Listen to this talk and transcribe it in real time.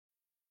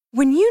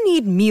When you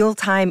need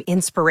mealtime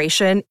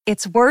inspiration,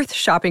 it's worth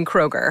shopping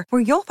Kroger,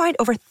 where you'll find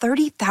over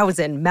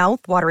 30,000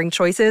 mouth-watering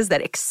choices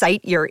that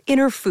excite your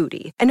inner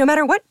foodie. And no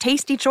matter what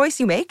tasty choice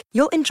you make,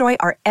 you'll enjoy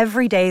our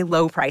everyday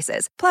low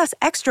prices, plus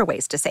extra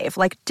ways to save,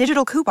 like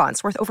digital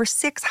coupons worth over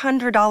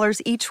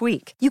 $600 each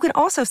week. You can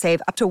also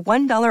save up to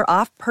 $1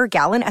 off per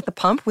gallon at the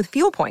pump with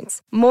fuel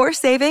points. More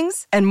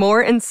savings and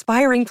more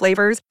inspiring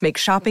flavors make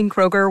shopping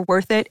Kroger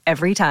worth it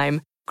every time.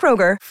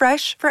 Kroger,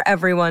 fresh for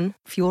everyone.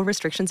 Fuel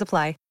restrictions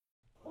apply.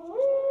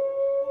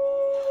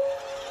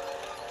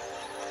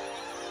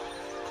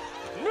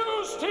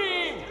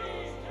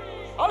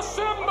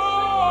 Assemble!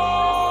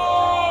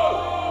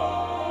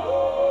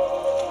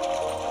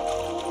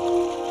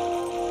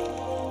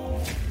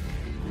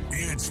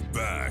 It's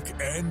back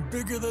and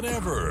bigger than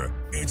ever.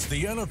 It's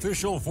the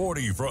unofficial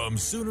 40 from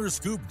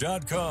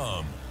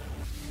Soonerscoop.com.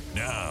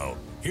 Now,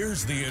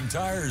 here's the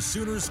entire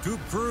Sooner Scoop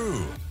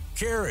crew.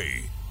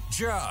 Carrie,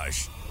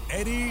 Josh,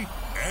 Eddie,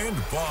 and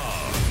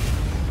Bob.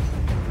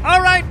 All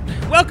right,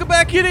 welcome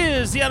back. It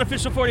is the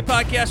unofficial 40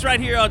 podcast right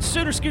here on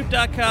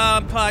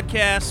Soonerscoop.com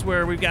podcast,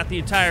 where we've got the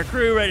entire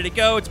crew ready to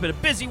go. It's been a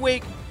busy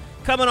week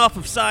coming off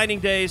of signing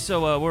day,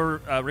 so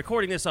we're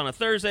recording this on a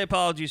Thursday.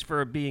 Apologies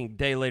for being a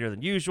day later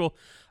than usual,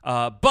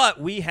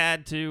 but we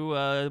had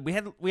to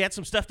we had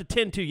some stuff to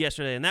tend to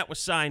yesterday, and that was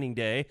signing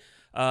day.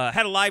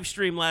 Had a live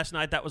stream last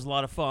night. That was a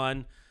lot of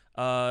fun.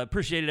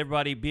 Appreciated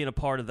everybody being a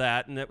part of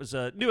that, and it was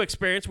a new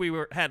experience. We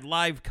had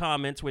live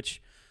comments,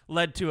 which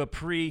led to a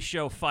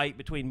pre-show fight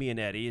between me and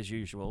Eddie, as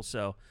usual.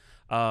 So,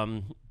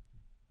 I'm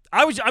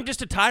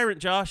just a tyrant,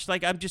 Josh.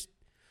 Like,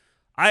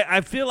 I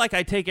feel like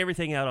I take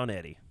everything out on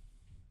Eddie.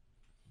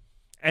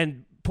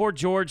 And poor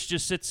George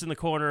just sits in the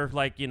corner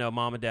like, you know,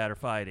 mom and dad are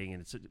fighting,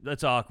 and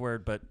it's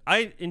awkward, but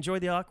I enjoy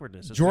the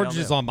awkwardness. George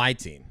is on my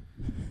team.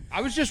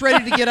 I was just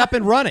ready to get up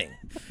and running.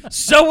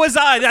 So was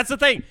I. That's the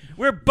thing.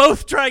 We're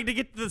both trying to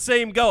get to the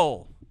same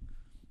goal.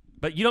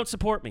 But you don't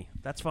support me.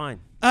 That's fine.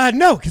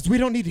 No, because we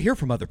don't need to hear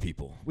from other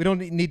people. We don't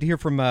need to hear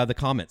from the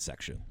comment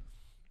section.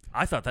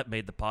 I thought that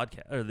made the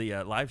podcast or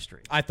the live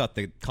stream. I thought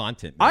the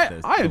content.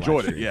 I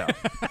enjoyed it. Yeah.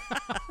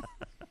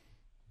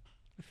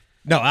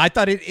 No, I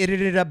thought it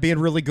ended up being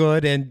really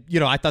good, and you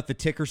know, I thought the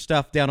ticker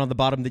stuff down on the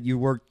bottom that you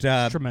worked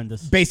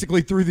tremendous,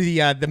 basically through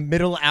the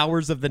middle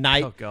hours of the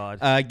night. Oh God,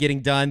 getting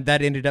done.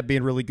 That ended up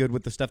being really good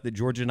with the stuff that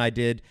George and I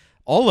did.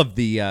 All of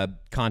the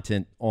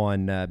content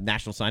on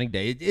National Signing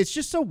Day. It's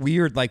just so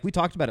weird. Like we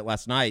talked about it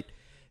last night,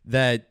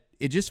 that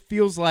it just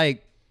feels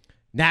like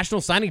National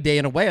Signing Day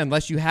in a way,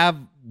 unless you have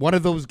one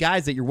of those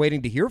guys that you're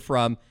waiting to hear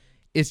from.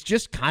 It's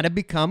just kind of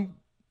become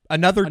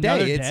another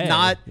day. It's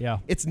not. Yeah.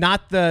 It's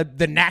not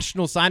the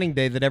National Signing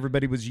Day that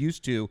everybody was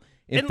used to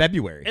in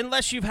February.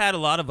 Unless you've had a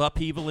lot of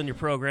upheaval in your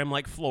program,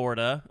 like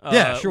Florida.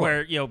 Yeah, sure.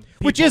 Where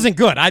which isn't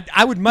good.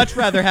 I would much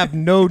rather have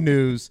no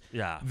news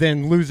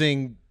than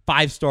losing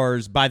 5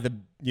 stars by the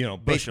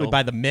basically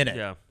by the minute.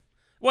 Yeah.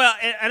 Well,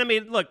 and I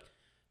mean, look,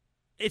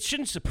 it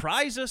shouldn't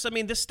surprise us. I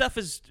mean, this stuff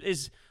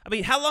is. I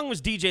mean, how long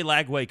was DJ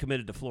Lagway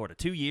committed to Florida?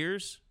 2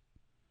 years.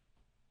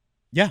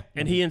 Yeah,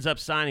 and he ends up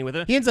signing with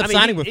it. He ends up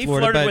signing with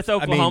Florida. He flirted with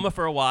Oklahoma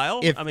for a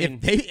while.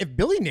 If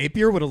Billy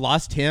Napier would have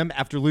lost him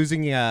after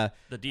losing the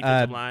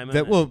defensive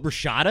lineman,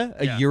 Rashada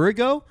a year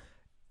ago,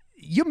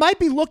 you might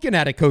be looking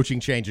at a coaching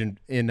change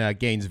in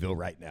Gainesville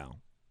right now.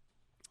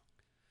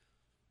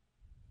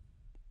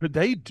 Could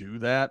they do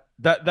that?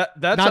 That's not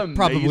amazing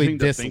probably to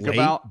this think late,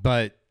 about.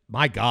 But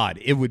my God,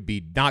 it would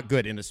be not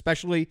good, and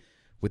especially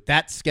with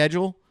that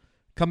schedule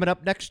coming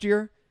up next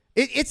year,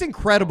 it's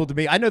incredible to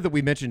me. I know that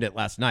we mentioned it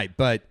last night,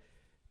 but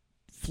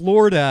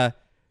Florida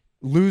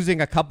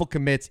losing a couple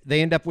commits,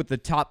 they end up with the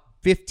top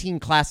 15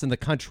 class in the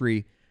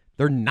country.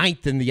 They're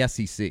 9th in the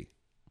SEC.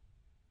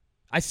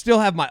 I still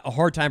have a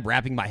hard time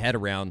wrapping my head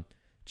around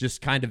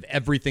just kind of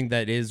everything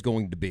that is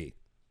going to be.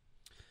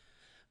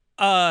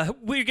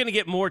 We're going to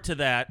get more to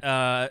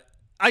that.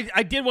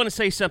 I did want to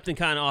say something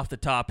kind of off the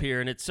top here,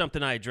 and it's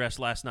something I addressed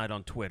last night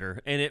on Twitter,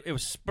 and it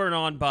was spurred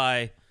on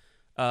by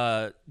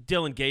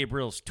Dylan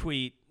Gabriel's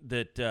tweet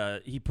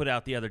that he put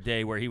out the other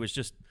day where he was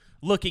just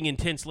looking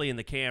intensely in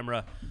the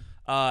camera.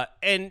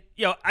 And,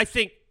 I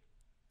think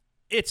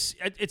it's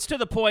to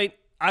the point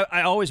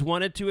I always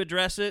wanted to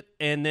address it.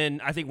 And then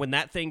I think when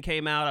that thing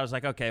came out, I was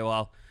like, okay,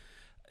 well,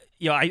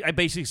 I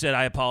basically said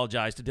I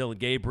apologize to Dylan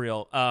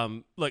Gabriel.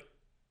 Look,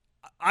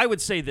 I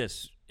would say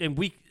this, and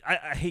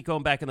I hate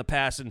going back in the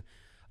past, and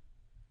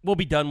we'll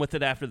be done with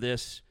it after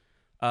this.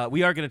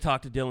 We are going to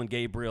talk to Dylan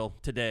Gabriel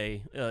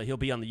today. He'll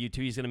be on the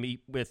YouTube. He's going to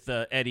meet with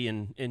Eddie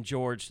and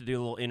George to do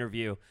a little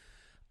interview.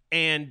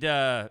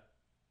 And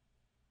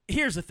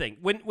here's the thing.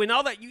 When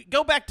all that – you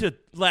go back to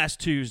last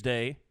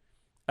Tuesday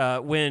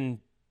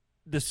when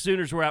the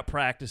Sooners were out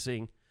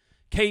practicing.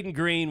 Caden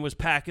Green was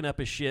packing up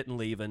his shit and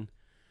leaving.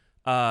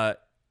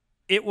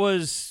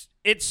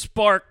 It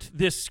sparked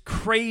this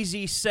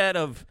crazy set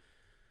of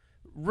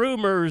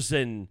rumors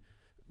and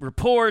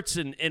reports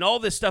and all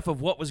this stuff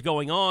of what was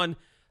going on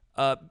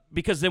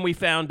because then we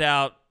found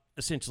out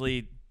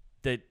essentially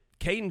that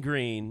Caden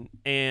Green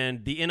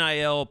and the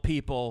NIL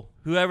people,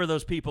 whoever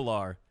those people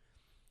are,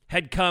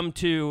 had come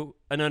to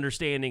an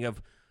understanding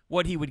of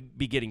what he would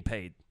be getting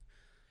paid.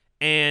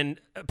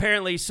 And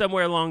apparently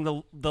somewhere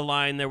along the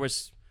line there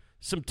was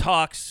some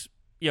talks,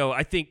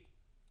 I think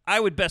I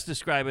would best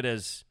describe it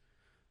as,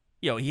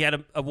 he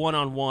had a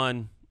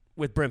one-on-one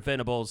with Brent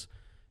Venables,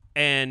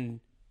 and,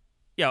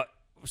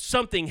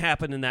 something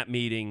happened in that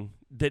meeting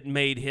that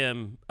made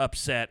him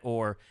upset,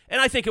 and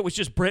I think it was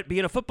just Brent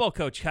being a football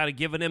coach, kind of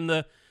giving him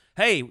the,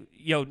 hey,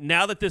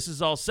 now that this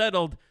is all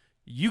settled,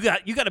 you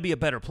got to be a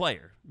better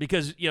player,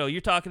 because,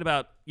 you're talking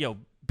about,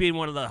 being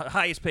one of the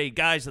highest paid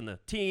guys on the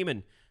team,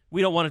 and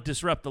we don't want to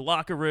disrupt the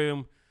locker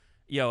room,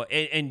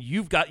 and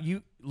you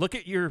look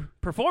at your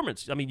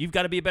performance. I mean, you've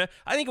got to be a better.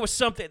 I think it was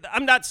something.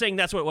 I'm not saying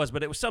that's what it was,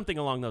 but it was something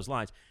along those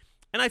lines.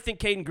 And I think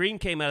Caden Green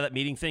came out of that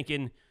meeting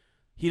thinking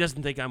he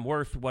doesn't think I'm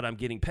worth what I'm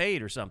getting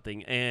paid or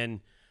something. And,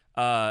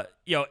 and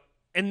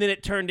then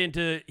it turned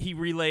into he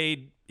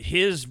relayed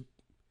his,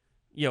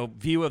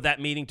 view of that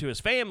meeting to his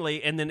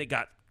family, and then it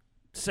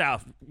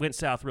went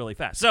south really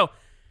fast. So,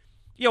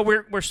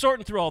 we're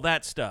sorting through all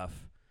that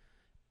stuff.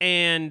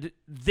 And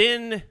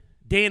then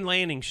Dan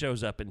Lanning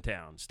shows up in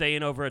town,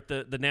 staying over at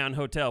the Noun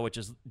Hotel, which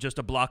is just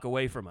a block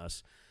away from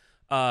us.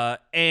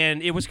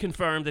 And it was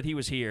confirmed that he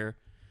was here.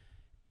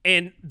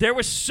 And there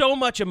was so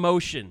much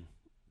emotion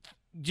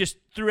just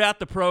throughout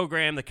the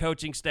program, the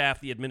coaching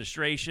staff, the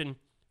administration.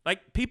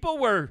 Like, people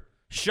were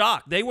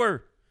shocked. They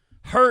were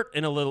hurt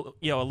in a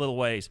little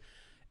ways.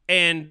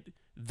 And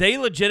they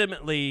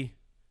legitimately,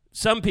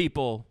 some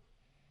people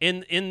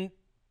in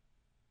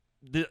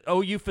the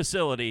OU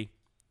facility,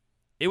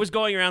 it was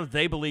going around that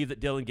they believed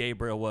that Dillon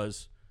Gabriel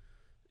was,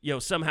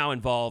 somehow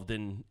involved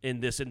in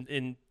this.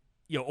 And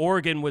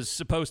Oregon was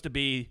supposed to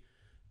be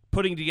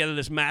putting together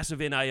this massive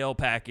NIL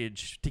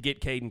package to get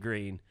Caden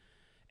Green.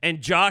 And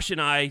Josh and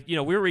I,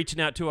 we were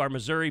reaching out to our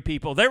Missouri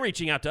people. They're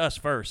reaching out to us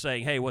first,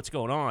 saying, hey, what's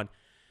going on?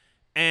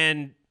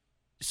 And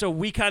so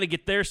we kind of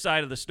get their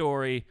side of the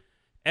story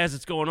as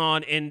it's going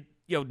on. And,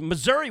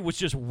 Missouri was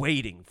just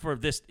waiting for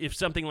this. If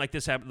something like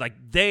this happened, like,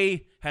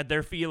 they had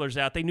their feelers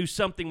out. They knew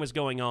something was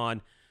going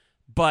on.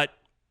 But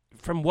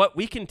from what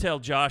we can tell,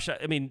 Josh,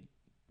 I mean,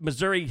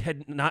 Missouri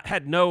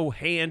had no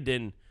hand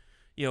in,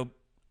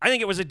 I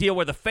think it was a deal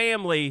where the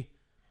family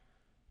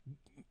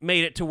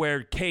made it to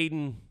where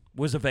Caden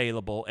was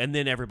available, and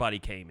then everybody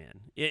came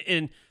in.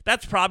 And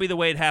that's probably the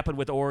way it happened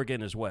with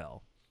Oregon as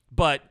well.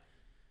 But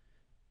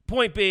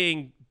point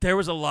being, there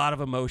was a lot of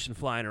emotion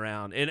flying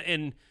around.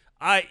 And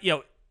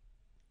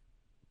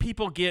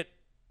people get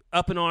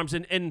up in arms.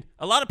 And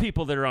a lot of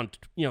people that are on,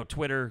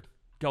 Twitter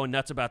going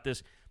nuts about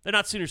this, they're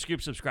not Sooner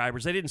Scoop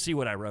subscribers. They didn't see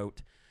what I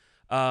wrote.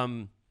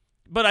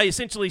 But I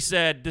essentially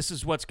said, this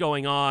is what's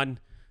going on.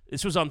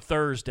 This was on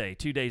Thursday,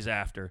 2 days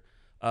after,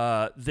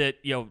 that,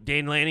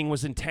 Dan Lanning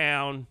was in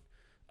town.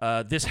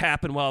 This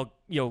happened while,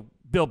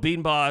 Bill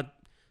Beanbaugh,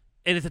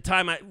 and at the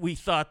time we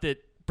thought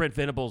that Brent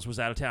Venables was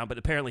out of town, but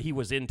apparently he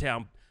was in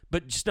town,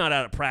 but just not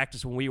out of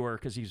practice when we were,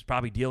 because he was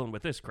probably dealing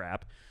with this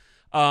crap.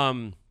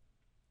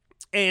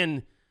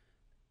 And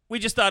we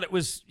just thought it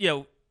was,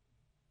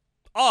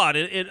 odd.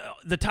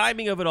 The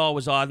timing of it all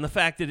was odd, and the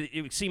fact that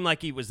it seemed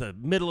like he was the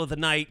middle of the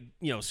night,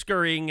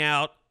 scurrying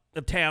out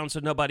of town so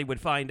nobody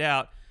would find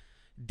out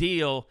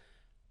deal.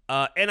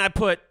 And I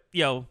put,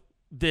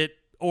 that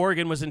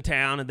Oregon was in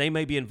town and they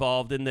may be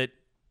involved in that,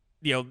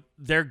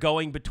 they're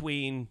going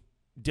between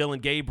Dillon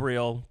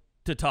Gabriel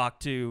to talk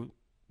to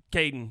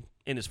Caden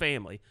and his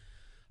family.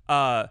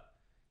 And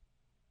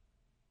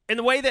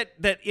the way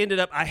that ended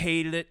up, I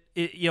hated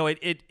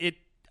it.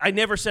 I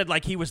never said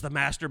like he was the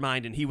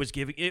mastermind and he was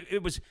giving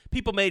it was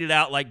people made it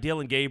out like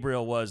Dillon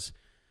Gabriel was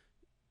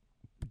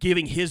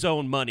giving his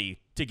own money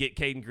to get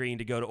Caden Green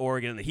to go to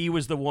Oregon, and that he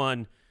was the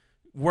one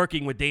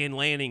working with Dan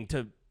Lanning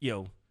to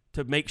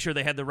make sure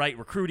they had the right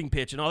recruiting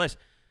pitch and all this.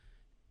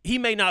 He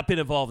may not have been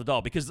involved at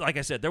all, because like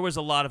I said, there was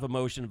a lot of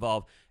emotion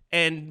involved,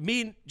 and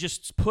me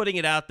just putting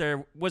it out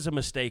there was a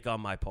mistake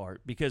on my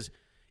part, because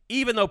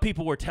even though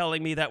people were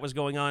telling me that was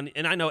going on,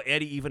 and I know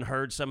Eddie even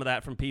heard some of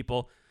that from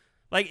people,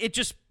 like, it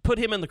just put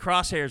him in the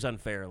crosshairs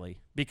unfairly,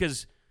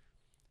 because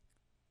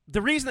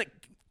the reason that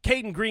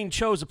Caden Green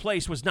chose a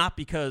place was not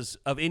because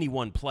of any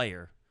one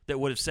player that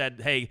would have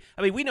said, hey,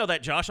 I mean, we know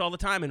that, Josh, all the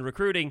time in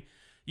recruiting.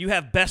 You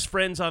have best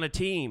friends on a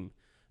team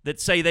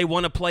that say they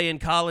want to play in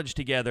college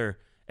together,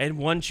 and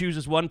one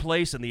chooses one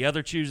place and the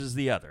other chooses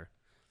the other.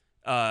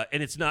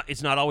 And it's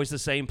not always the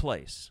same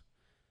place.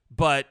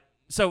 But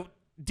so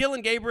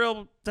Dillon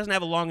Gabriel doesn't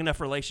have a long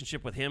enough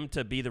relationship with him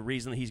to be the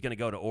reason that he's going to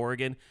go to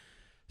Oregon.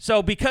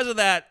 So because of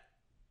that,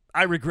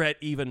 I regret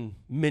even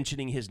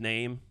mentioning his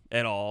name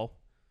at all.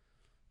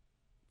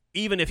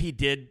 Even if he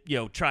did,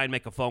 try and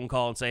make a phone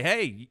call and say,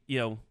 hey,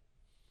 the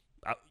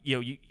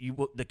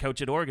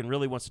coach at Oregon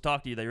really wants to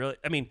talk to you.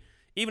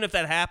 Even if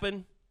that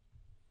happened,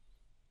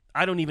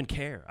 I don't even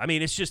care. I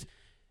mean, it's just,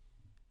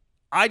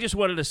 I just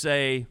wanted to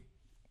say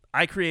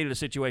I created a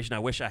situation I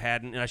wish I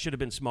hadn't, and I should have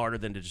been smarter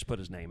than to just put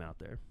his name out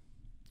there,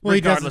 well,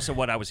 regardless of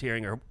what I was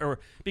hearing, or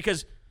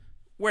because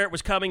where it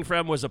was coming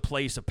from was a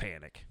place of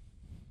panic.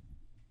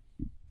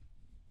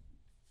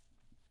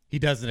 He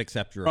doesn't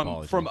accept your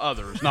apology. From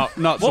others, not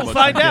so We'll much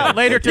find from out him.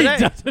 later He today,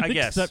 doesn't I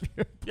guess. accept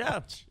your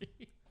Yeah.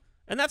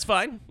 And that's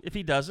fine if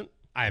he doesn't.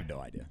 I have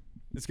no idea.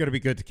 It's going to be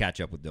good to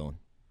catch up with Dylan.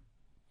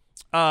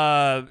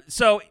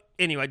 So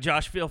anyway,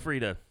 Josh, feel free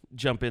to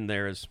jump in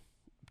there as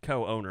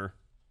co-owner.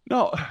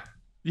 No,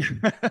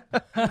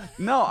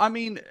 no. I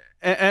mean,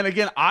 and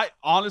again, I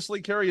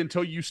honestly, Kerry,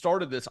 until you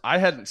started this, I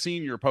hadn't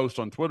seen your post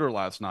on Twitter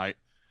last night,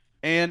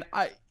 and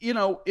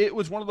it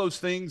was one of those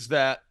things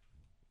that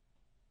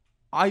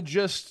I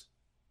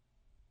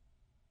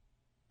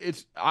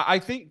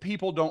think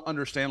people don't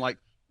understand. Like,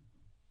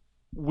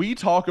 we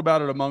talk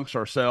about it amongst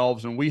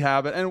ourselves, and we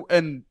have it,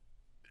 and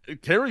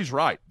Kerry's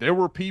right. There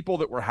were people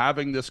that were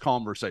having this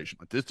conversation.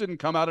 Like, this didn't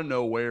come out of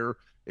nowhere.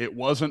 It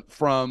wasn't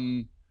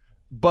from.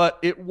 But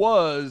it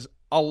was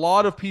a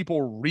lot of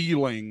people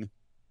reeling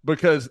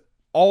because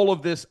all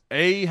of this,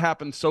 A,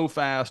 happened so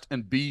fast,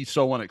 and B,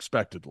 so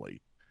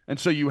unexpectedly. And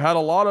so you had a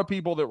lot of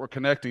people that were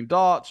connecting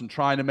dots and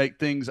trying to make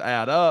things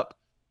add up.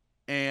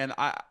 And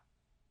I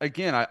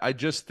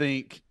just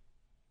think,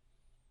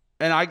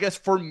 and I guess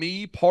for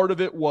me, part of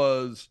it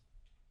was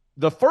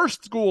the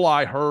first school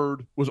I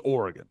heard was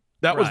Oregon.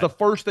 That was the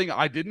first thing.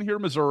 I didn't hear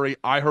Missouri.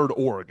 I heard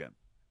Oregon.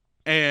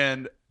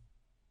 And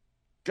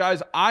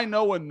guys, I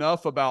know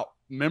enough about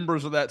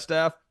members of that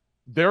staff.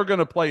 They're going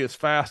to play as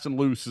fast and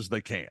loose as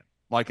they can.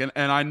 Like, and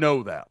I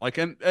know that. Like,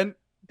 and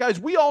guys,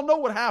 we all know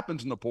what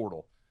happens in the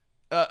portal.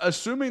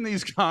 Assuming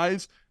these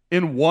guys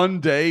in one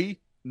day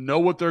know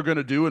what they're going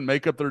to do and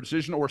make up their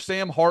decision, or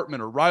Sam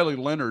Hartman or Riley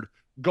Leonard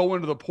go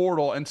into the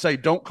portal and say,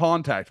 "Don't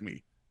contact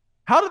me."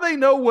 How do they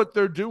know what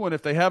they're doing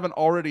if they haven't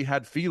already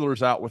had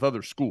feelers out with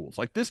other schools?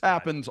 Like, this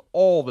happens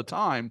all the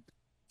time.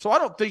 So I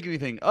don't think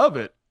anything of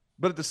it.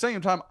 But at the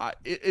same time,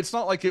 it's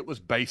not like it was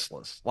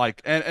baseless.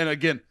 Like, and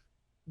again,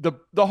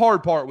 the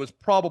hard part was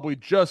probably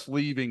just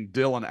leaving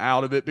Dylan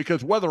out of it,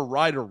 because whether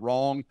right or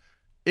wrong,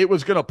 it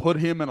was going to put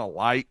him in a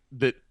light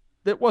that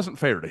wasn't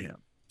fair to him.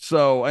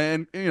 So,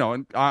 and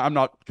I'm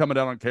not coming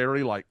down on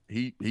Kerry, like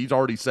he's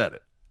already said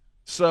it.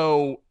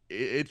 So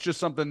it's just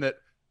something that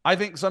I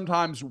think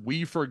sometimes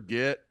we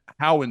forget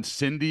how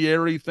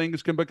incendiary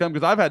things can become.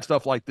 Because I've had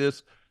stuff like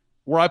this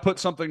where I put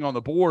something on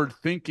the board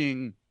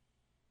thinking,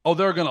 oh,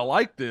 they're going to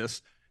like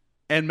this.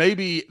 And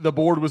maybe the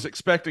board was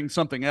expecting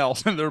something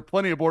else. And there are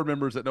plenty of board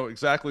members that know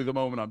exactly the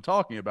moment I'm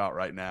talking about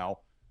right now.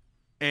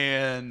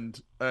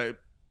 And and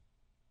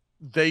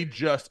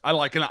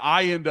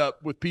I end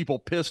up with people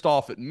pissed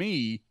off at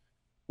me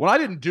when I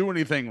didn't do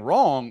anything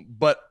wrong,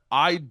 but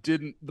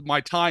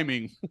my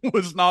timing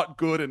was not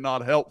good and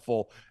not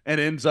helpful, and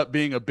ends up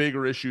being a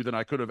bigger issue than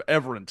I could have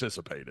ever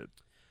anticipated.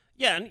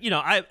 Yeah, and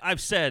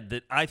I've said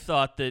that I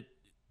thought that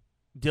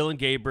Dylan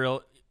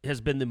Gabriel has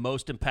been the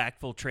most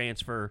impactful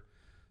transfer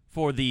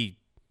for the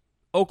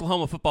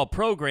Oklahoma football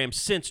program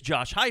since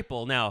Josh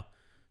Heupel. Now,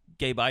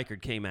 Gabe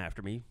Eichert came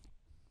after me.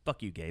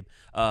 Fuck you, Gabe.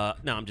 No,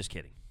 I'm just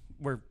kidding.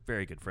 We're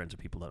very good friends if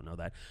people don't know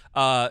that.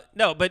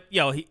 No, but,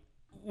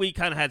 we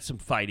kind of had some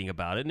fighting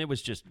about it, and it was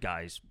just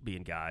guys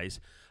being guys.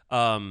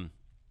 But,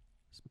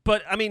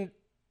 I mean,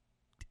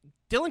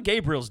 Dylan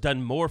Gabriel's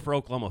done more for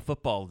Oklahoma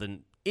football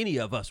than any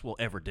of us will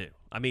ever do.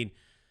 I mean,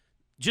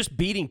 just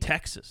beating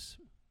Texas,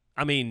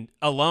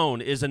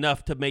 alone is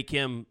enough to make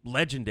him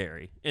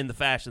legendary in the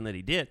fashion that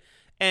he did.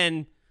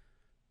 And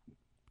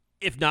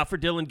if not for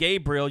Dylan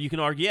Gabriel, you can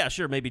argue, yeah,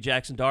 sure, maybe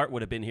Jackson Dart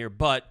would have been here,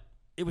 but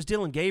it was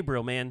Dylan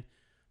Gabriel, man.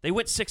 They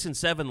went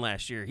 6-7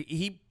 last year.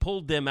 He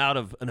pulled them out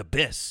of an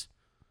abyss.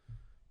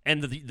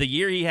 And the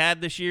year he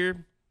had this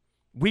year,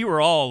 we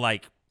were all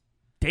like,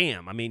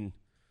 damn.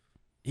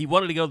 He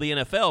wanted to go to the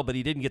NFL, but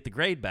he didn't get the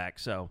grade back.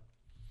 So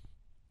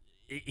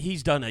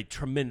he's done a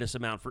tremendous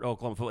amount for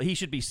Oklahoma football. He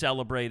should be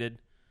celebrated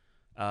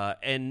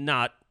and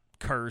not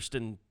cursed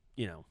and,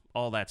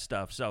 all that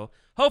stuff. So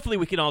hopefully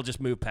we can all just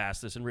move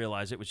past this and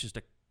realize it was just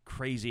a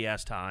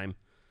crazy-ass time.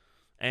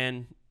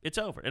 And it's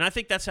over. And I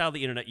think that's how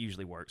the internet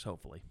usually works,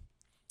 hopefully.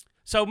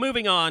 So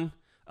moving on,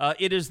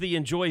 it is the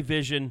Enjoy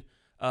Vision.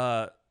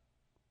 I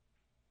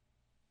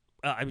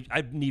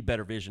need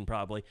better vision,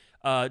 probably.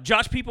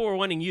 Josh, people were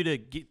wanting you to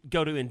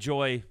go to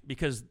Enjoy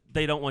because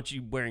they don't want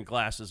you wearing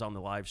glasses on the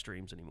live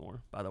streams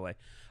anymore, by the way.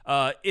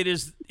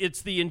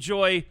 It's the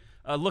Enjoy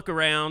look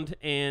around,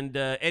 and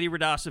Eddie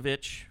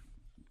Radosevich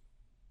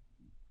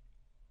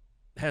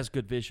has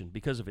good vision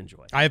because of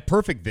Enjoy. I have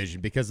perfect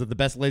vision because of the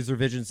best laser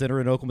vision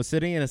center in Oklahoma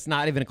City, and it's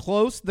not even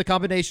close. The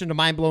combination of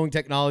mind-blowing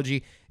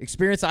technology,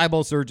 experienced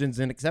eyeball surgeons,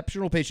 and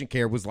exceptional patient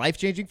care was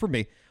life-changing for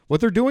me. What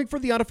they're doing for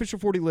the Unofficial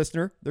 40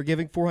 listener, they're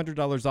giving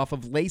 $400 off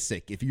of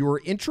LASIK. If you are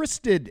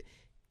interested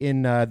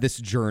in this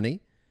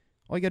journey,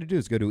 all you got to do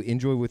is go to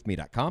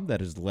enjoywithme.com.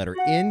 That is the letter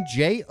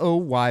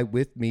NJOY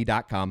with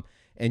me.com,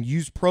 and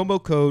use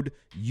promo code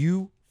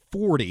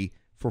U40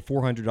 for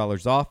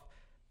 $400 off.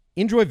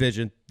 Enjoy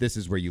Vision. This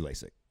is where you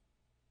LASIK.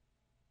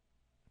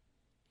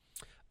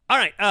 All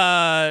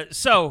right.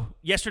 So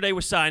yesterday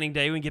was signing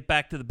day. We can get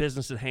back to the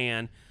business at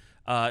hand.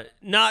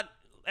 Not,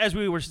 as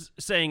we were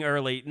saying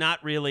early,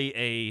 not really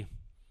a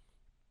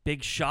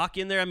big shock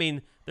in there.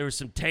 There was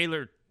some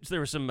Taylor there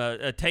was some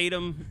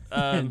Tatum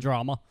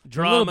drama. A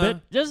drama. little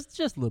bit. Just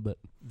a little bit.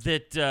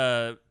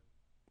 That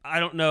I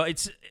don't know. I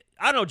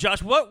don't know,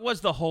 Josh. What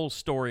was the whole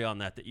story on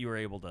that you were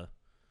able to?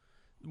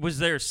 Was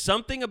there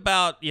something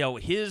about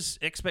his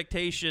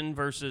expectation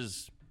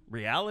versus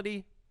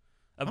reality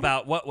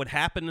about what would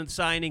happen in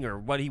signing or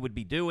what he would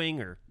be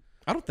doing? Or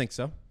I don't think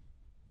so.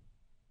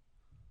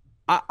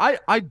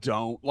 I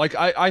don't. Like,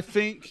 I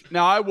think,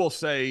 now I will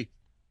say,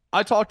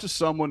 I talked to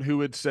someone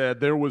who had said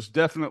there was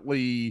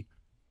definitely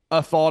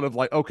a thought of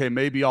like, okay,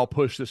 maybe I'll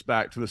push this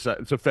back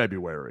to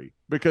February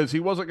because he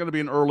wasn't going to be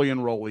an early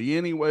enrollee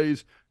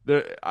anyways.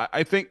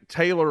 I think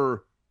Taylor's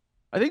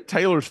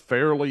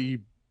fairly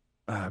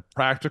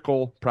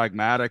practical,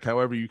 pragmatic,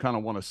 however you kind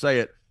of want to say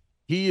it.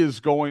 He is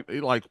going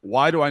like,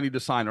 why do I need to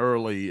sign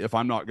early if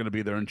I'm not going to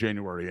be there in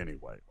January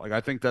anyway? Like,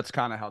 I think that's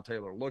kind of how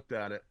Taylor looked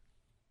at it.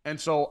 And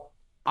so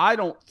I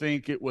don't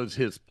think it was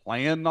his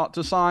plan not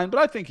to sign, but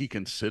I think he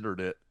considered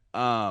it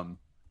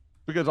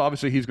because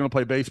obviously he's going to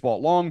play baseball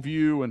at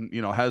Longview and,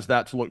 has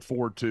that to look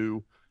forward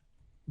to.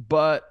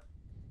 But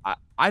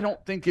I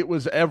don't think it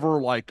was ever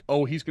like,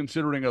 oh, he's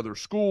considering other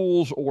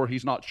schools or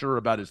he's not sure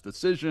about his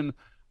decision.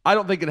 I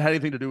don't think it had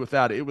anything to do with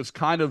that. It was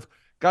kind of,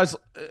 guys,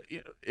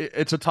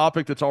 it's a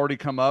topic that's already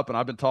come up, and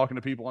I've been talking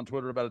to people on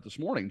Twitter about it this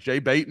morning. Jay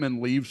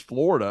Bateman leaves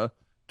Florida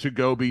to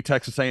go be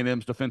Texas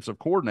A&M's defensive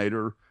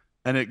coordinator,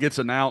 and it gets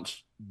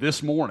announced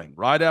this morning,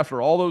 right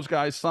after all those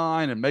guys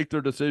sign and make their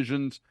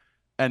decisions.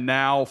 And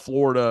now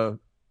Florida,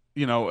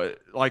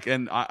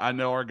 and I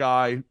know our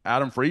guy,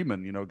 Adam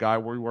Friedman, guy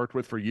we worked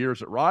with for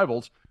years at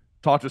Rivals,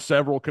 talked to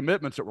several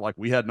commitments that were like,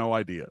 we had no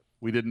idea.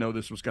 We didn't know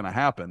this was going to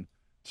happen.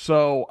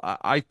 So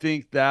I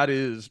think that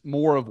is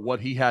more of what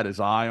he had his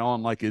eye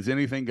on. Like, is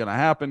anything going to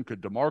happen?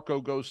 Could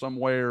DeMarco go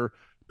somewhere?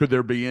 Could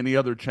there be any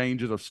other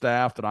changes of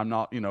staff that I'm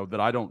not, that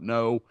I don't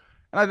know?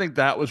 And I think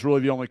that was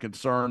really the only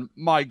concern.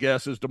 My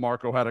guess is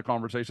DeMarco had a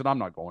conversation. I'm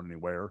not going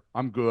anywhere.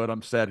 I'm good.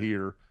 I'm set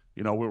here.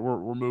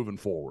 We're moving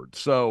forward.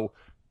 So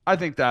I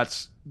think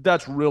that's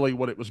really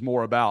what it was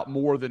more about,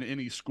 more than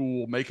any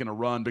school making a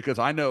run, because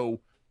I know,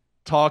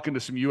 talking to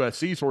some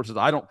USC sources,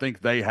 I don't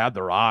think they had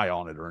their eye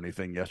on it or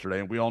anything yesterday.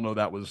 And we all know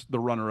that was the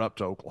runner-up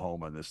to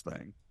Oklahoma in this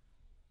thing.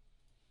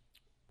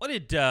 What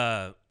did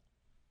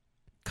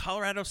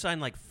Colorado sign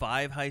like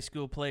 5 high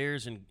school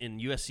players and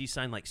USC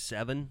signed like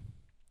 7?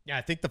 Yeah,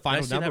 I think the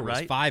final number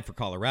was 5 for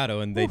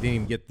Colorado, and they didn't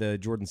even get the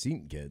Jordan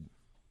Seaton kid.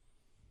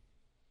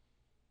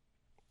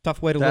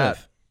 Tough way to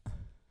live.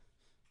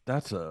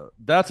 That's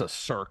a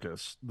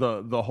circus.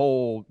 The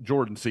whole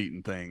Jordan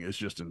Seaton thing is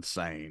just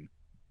insane.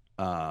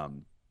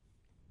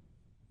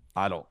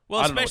 I don't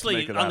know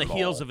especially on the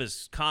heels of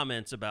his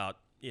comments about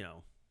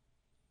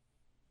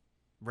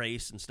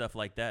race and stuff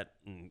like that,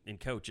 and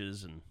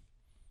coaches, and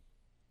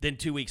then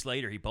 2 weeks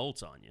later he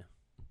bolts on you.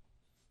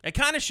 It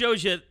kind of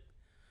shows you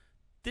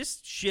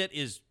this shit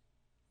is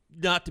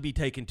not to be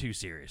taken too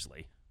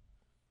seriously.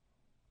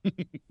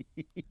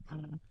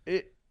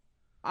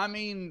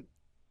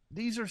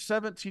 These are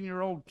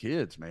 17-year-old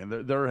kids, man.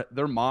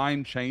 Their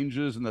mind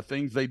changes, and the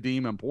things they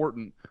deem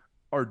important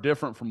are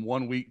different from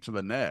 1 week to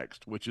the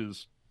next, which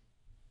is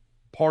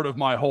part of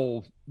my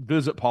whole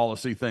visit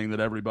policy thing that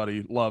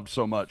everybody loved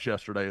so much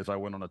yesterday as I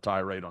went on a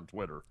tirade on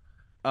Twitter.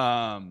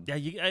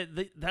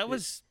 That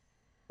was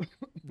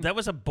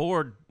a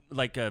board,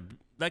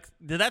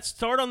 did that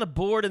start on the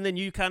board and then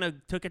you kind of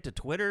took it to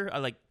Twitter?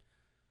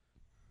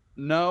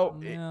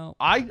 No.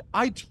 I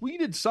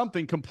tweeted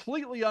something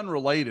completely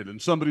unrelated,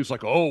 and somebody's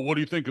like, oh, what do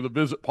you think of the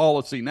visit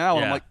policy now?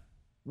 And I'm like,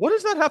 what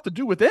does that have to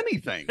do with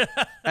anything?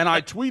 And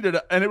I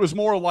tweeted, and it was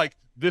more like,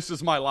 this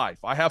is my life.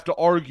 I have to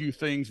argue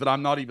things that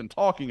I'm not even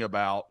talking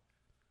about.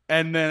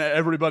 And then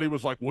everybody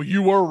was like, well,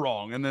 you were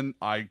wrong. And then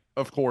I,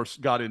 of course,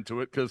 got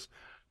into it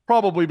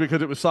probably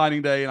because it was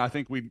signing day, and I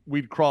think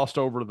we'd crossed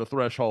over to the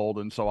threshold,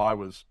 and so I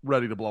was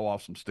ready to blow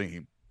off some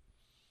steam.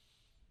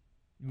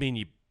 You mean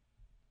you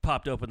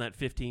popped open that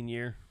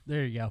 15-year?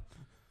 There you go.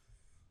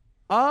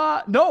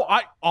 No,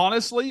 I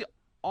honestly,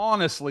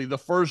 the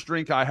first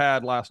drink I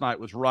had last night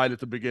was right at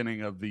the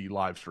beginning of the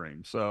live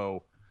stream.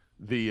 So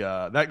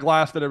that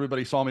glass that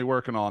everybody saw me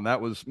working on, that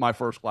was my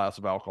first glass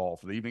of alcohol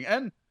for the evening,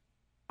 and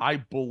I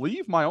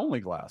believe my only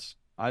glass.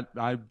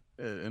 I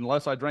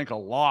unless I drank a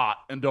lot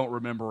and don't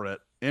remember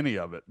any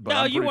of it. But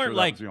no, you weren't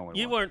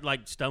weren't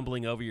like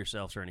stumbling over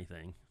yourselves or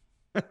anything.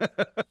 That's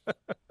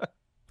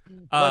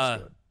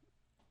good.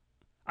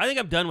 I think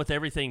I'm done with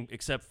everything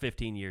except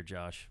 15-year,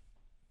 Josh.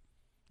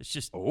 It's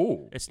just,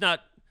 it's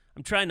not,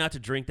 I'm trying not to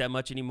drink that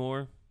much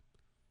anymore.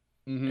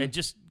 Mm-hmm. And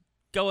just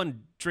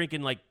going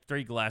drinking like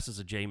 3 glasses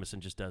of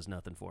Jameson just does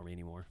nothing for me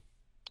anymore.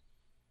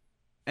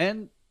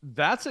 And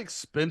that's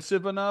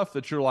expensive enough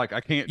that you're like,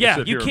 I can't just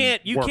sit you here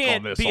can't, and you work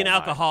can't on this be an all night.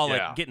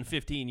 alcoholic getting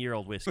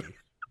 15-year-old whiskey.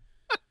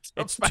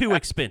 It's too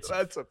expensive.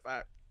 That's a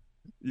fact.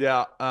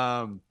 Yeah.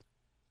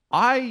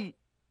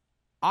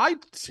 I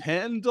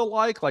tend to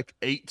like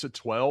 8 to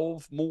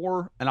 12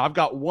 more, and I've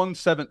got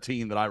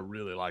 117 that I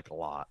really like a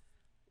lot.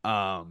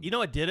 You know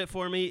what did it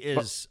for me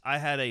is I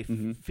had a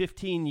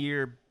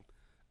 15-year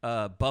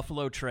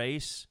Buffalo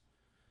Trace,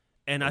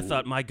 And I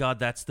thought, my God,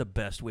 that's the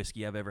best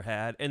whiskey I've ever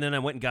had. And then I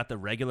went and got the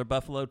regular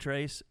Buffalo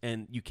Trace,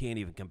 and you can't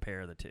even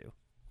compare the two.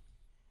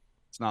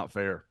 It's not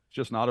fair. It's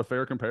just not a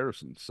fair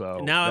comparison. So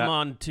And now I'm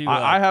on to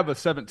I have a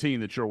 17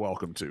 that you're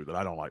welcome to that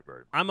I don't like very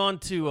much. I'm on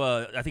to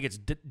I think it's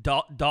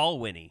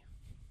Dalwhinnie.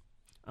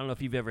 I don't know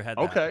if you've ever had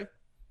that. Okay.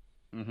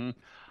 Mm-hmm.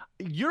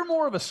 You're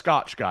more of a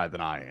Scotch guy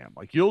than I am.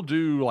 Like, you'll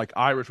do like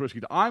Irish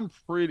whiskey.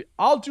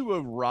 I'll do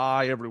a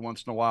rye every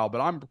once in a while, but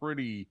I'm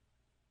pretty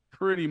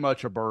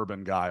much a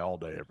bourbon guy all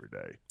day, every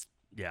day.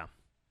 Yeah.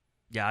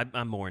 Yeah,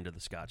 I'm more into the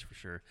Scotch for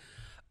sure.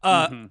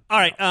 All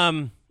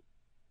right.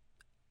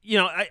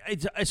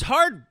 It's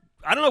hard.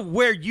 I don't know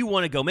where you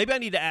want to go. Maybe I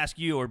need to ask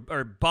you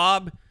or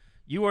Bob.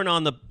 You weren't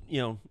on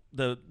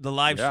the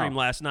live stream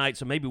last night,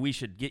 so maybe we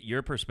should get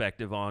your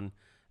perspective on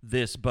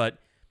this. But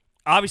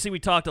obviously, we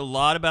talked a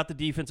lot about the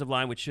defensive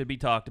line, which should be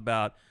talked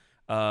about.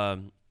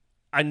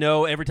 I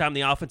know every time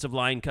the offensive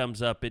line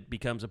comes up, it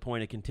becomes a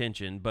point of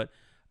contention. But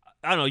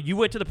I don't know. You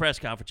went to the press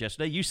conference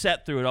yesterday. You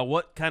sat through it all.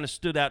 What kind of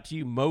stood out to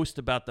you most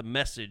about the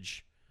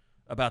message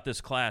about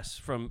this class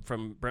from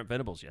Brent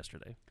Venables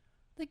yesterday?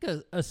 I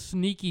think a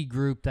sneaky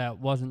group that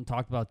wasn't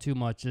talked about too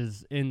much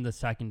is in the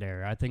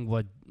secondary. I think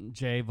what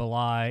Jay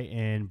Valai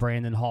and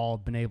Brandon Hall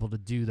have been able to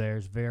do there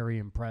is very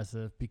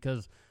impressive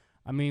because,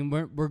 I mean,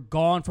 we're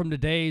gone from the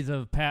days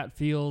of Pat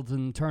Fields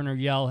and Turner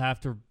Yell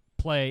have to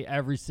play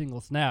every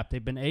single snap.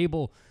 They've been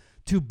able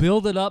to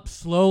build it up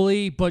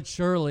slowly but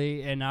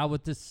surely, and now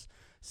with this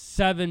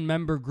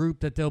 7-member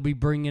group that they'll be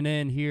bringing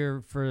in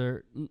here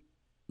for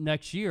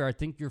next year, I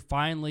think you're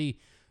finally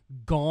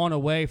gone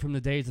away from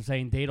the days of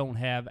saying they don't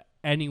have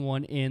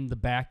anyone in the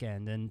back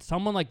end. And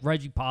someone like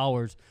Reggie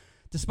Powers,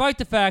 despite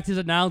the fact his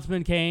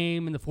announcement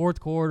came in the fourth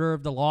quarter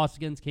of the loss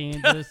against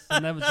Kansas,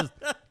 and that was just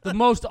the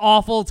most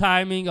awful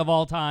timing of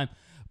all time.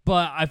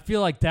 But I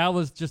feel like that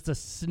was just a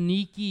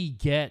sneaky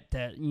get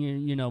that,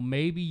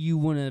 maybe you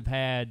wouldn't have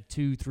had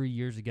 2-3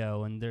 years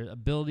ago. And their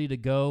ability to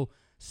go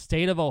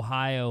state of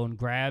Ohio and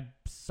grab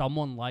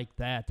someone like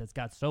that's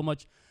got so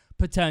much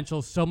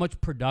potential, so much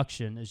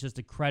production is just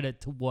a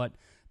credit to what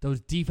those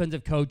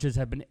defensive coaches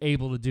have been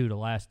able to do the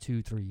last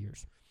 2-3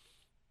 years.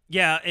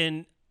 Yeah,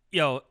 and,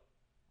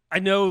 I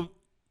know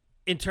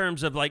in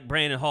terms of, like,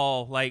 Brandon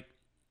Hall, like,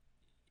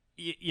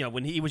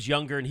 when he was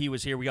younger and he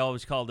was here, we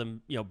always called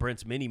him,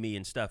 Brent's mini-me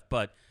and stuff.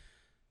 But,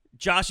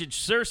 Josh, it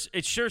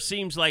sure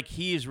seems like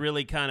he is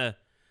really kind of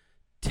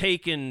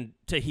taken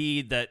to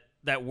heed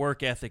that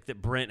work ethic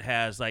that Brent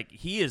has. Like,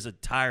 he is a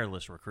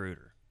tireless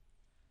recruiter.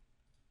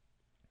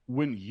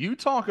 When you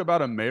talk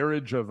about a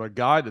marriage of a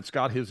guy that's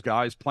got his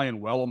guys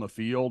playing well on the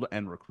field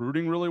and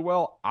recruiting really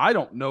well, I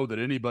don't know that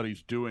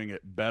anybody's doing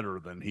it better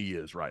than he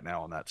is right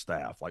now on that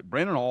staff. Like,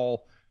 Brandon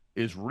Hall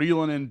is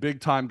reeling in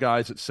big-time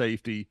guys at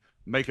safety,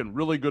 making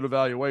really good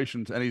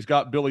evaluations, and he's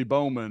got Billy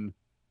Bowman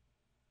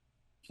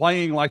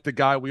playing like the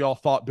guy we all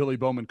thought Billy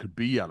Bowman could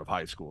be out of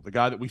high school, the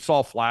guy that we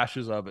saw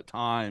flashes of at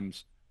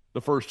times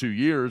the first 2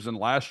 years. And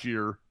last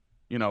year,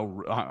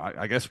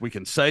 I guess we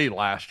can say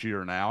last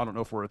year now. I don't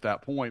know if we're at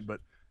that point, but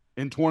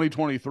in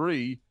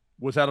 2023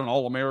 was at an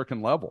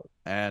All-American level.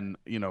 And,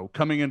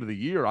 coming into the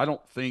year, I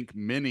don't think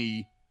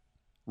many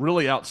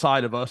really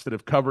outside of us that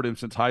have covered him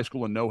since high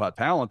school and know how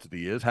talented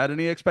he is had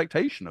any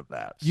expectation of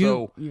that.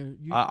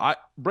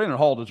 Brandon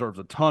Hall deserves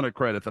a ton of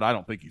credit that I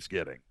don't think he's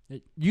getting.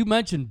 You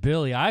mentioned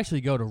Billy. I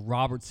actually go to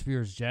Robert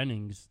Spears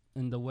Jennings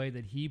and the way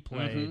that he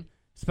played,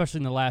 especially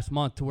in the last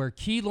month, to where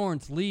Key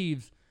Lawrence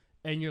leaves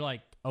and you're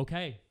like,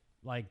 okay,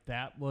 like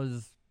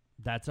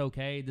that's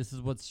okay. This is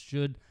what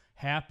should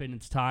happen.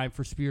 It's time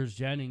for Spears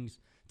Jennings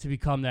to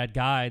become that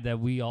guy that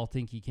we all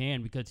think he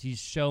can, because he's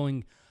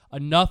showing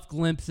enough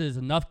glimpses,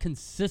 enough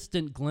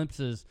consistent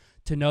glimpses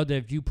to know that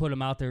if you put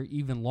him out there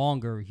even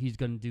longer, he's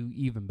going to do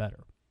even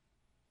better.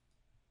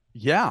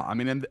 Yeah, I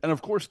mean, and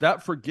of course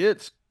that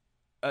forgets,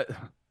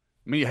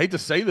 you hate to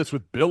say this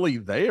with Billy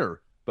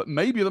there, but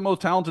maybe the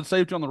most talented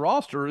safety on the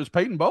roster is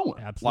Peyton Bowen.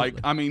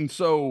 Absolutely.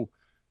 So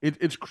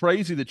it's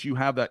crazy that you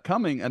have that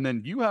coming, and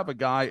then you have a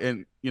guy,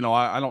 and,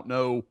 I don't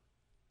know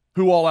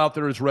who all out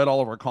there has read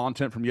all of our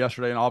content from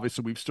yesterday, and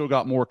obviously we've still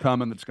got more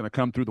coming that's going to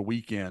come through the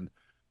weekend.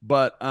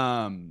 But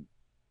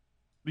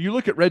you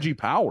look at Reggie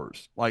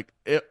Powers,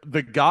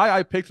 the guy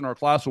I picked in our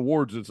class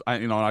awards is,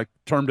 I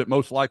termed it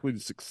most likely to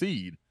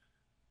succeed.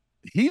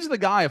 He's the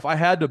guy, if I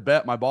had to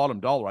bet my bottom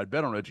dollar, I'd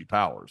bet on Reggie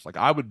Powers.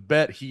 I would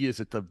bet he is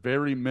at the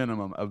very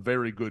minimum a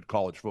very good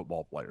college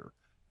football player.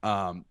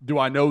 Do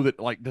I know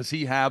that, does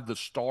he have the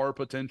star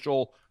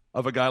potential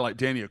of a guy like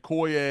Danny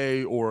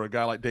Okoye or a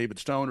guy like David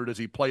Stone, or does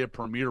he play a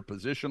premier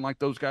position like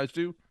those guys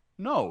do?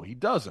 No, he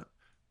doesn't.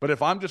 But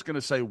if I'm just going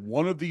to say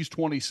one of these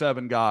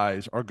 27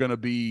 guys are going to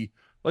be,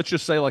 let's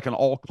just say, like an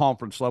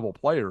all-conference level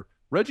player,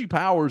 Reggie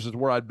Powers is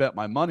where I'd bet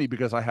my money,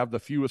 because I have the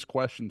fewest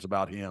questions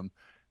about him.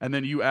 And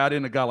then you add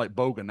in a guy like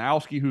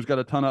Boganowski, who's got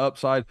a ton of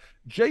upside.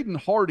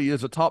 Jaden Hardy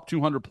is a top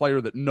 200 player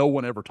that no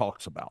one ever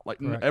talks about.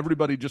 Correct.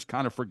 Everybody just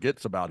kind of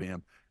forgets about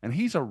him. And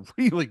he's a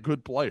really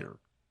good player.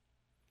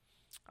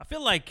 I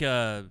feel like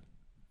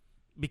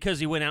because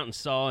he went out and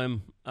saw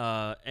him,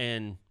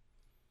 and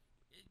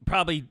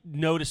probably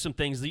notice some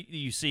things that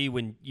you see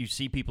when you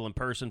see people in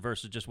person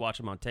versus just watch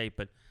them on tape.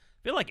 But I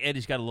feel like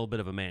Eddie's got a little bit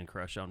of a man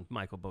crush on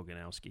Michael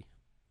Boganowski.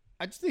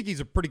 I just think he's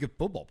a pretty good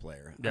football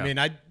player. Yeah. I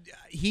mean,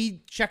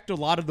 he checked a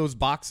lot of those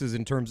boxes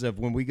in terms of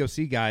when we go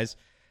see guys,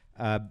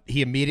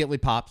 he immediately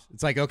pops.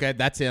 It's like, okay,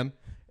 that's him.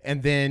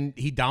 And then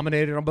he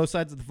dominated on both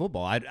sides of the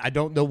football. I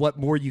don't know what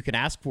more you can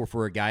ask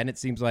for a guy, and it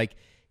seems like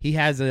he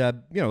has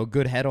a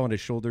good head on his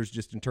shoulders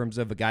just in terms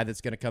of a guy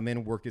that's going to come in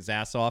and work his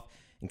ass off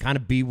and kind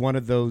of be one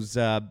of those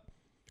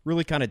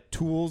really kind of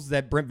tools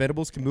that Brent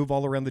Venables can move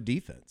all around the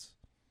defense.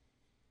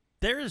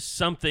 There is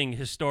something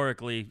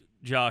historically,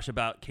 Josh,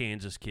 about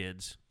Kansas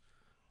kids.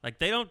 Like,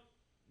 they don't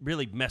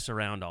really mess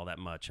around all that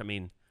much. I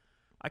mean,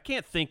 I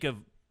can't think of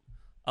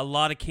a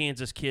lot of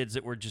Kansas kids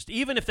that were just,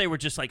 even if they were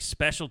just like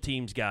special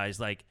teams guys,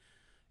 like,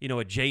 a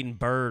Jaden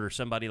Bird or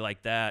somebody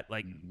like that,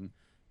 like,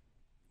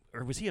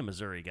 or was he a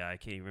Missouri guy? I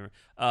can't even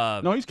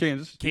remember. No, he's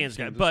Kansas. Kansas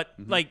guy. But,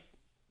 like,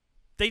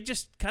 they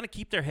just kind of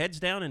keep their heads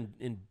down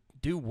and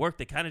do work.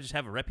 They kind of just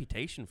have a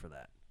reputation for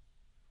that.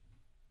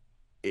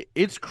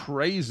 It's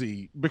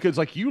crazy because,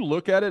 like, you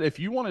look at it, if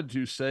you wanted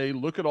to say,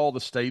 look at all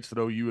the states that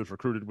OU has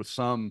recruited with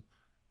some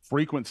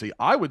frequency,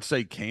 I would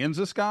say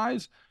Kansas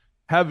guys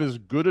have as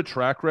good a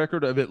track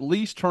record of at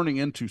least turning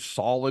into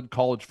solid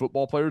college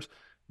football players.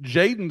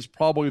 Jaden's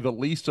probably the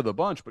least of the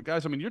bunch, but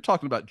guys, I mean, you're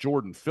talking about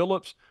Jordan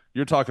Phillips,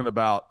 you're talking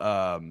about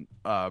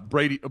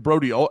Brody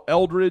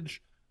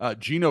Eldridge,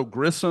 Geno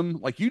Grissom.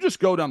 Like, you just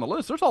go down the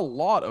list. There's a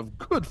lot of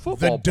good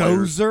football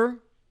players. The Dozer.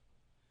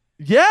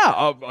 Yeah.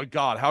 Oh,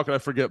 God, how could I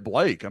forget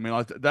Blake? I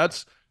mean,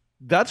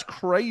 that's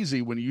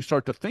crazy when you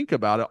start to think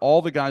about it.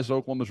 All the guys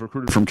Oklahoma's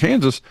recruited from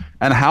Kansas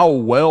and how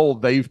well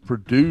they've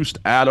produced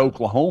at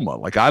Oklahoma.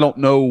 Like, I don't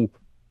know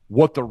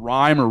what the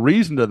rhyme or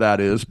reason to that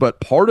is, but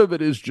part of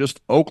it is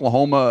just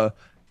Oklahoma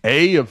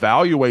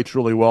evaluates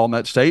really well in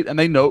that state, and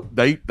they know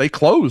they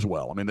close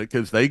well. I mean,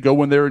 because they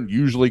go in there and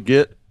usually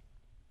get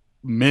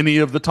many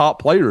of the top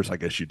players, I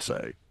guess you'd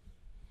say.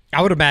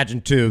 I would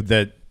imagine too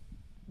that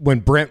when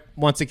Brent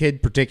wants a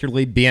kid,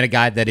 particularly being a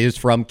guy that is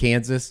from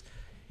Kansas,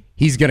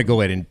 he's going to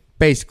go in and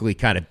basically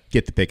kind of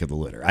get the pick of the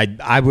litter.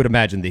 I would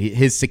imagine that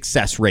his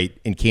success rate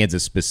in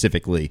Kansas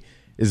specifically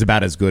is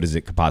about as good as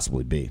it could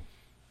possibly be.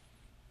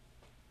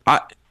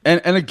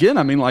 And again,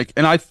 I mean, like,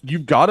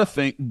 you've got to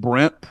think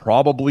Brent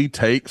probably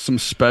takes some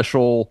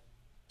special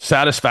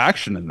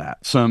satisfaction in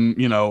that. Some,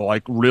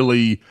 like,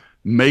 really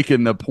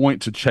making the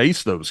point to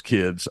chase those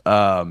kids.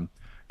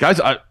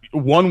 Guys,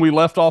 one we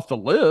left off the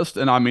list,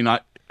 and I mean,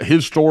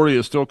 his story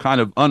is still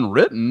kind of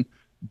unwritten.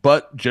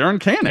 But Jaron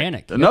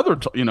Canick,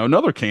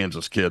 another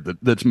Kansas kid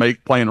that's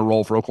playing a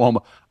role for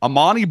Oklahoma.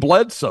 Amani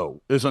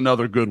Bledsoe is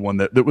another good one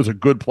that was a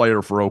good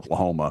player for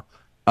Oklahoma.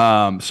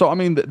 So I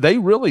mean,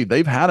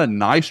 they've had a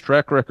nice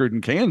track record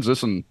in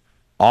Kansas, and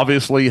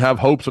obviously have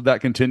hopes of that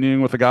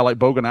continuing with a guy like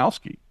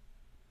Boganowski.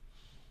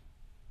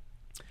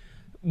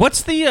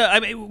 What's the?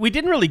 I mean, we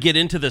didn't really get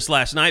into this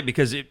last night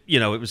because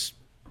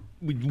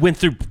we went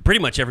through pretty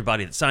much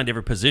everybody that signed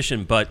every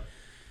position, but.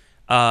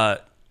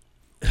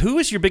 Who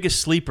is your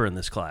biggest sleeper in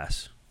this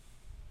class?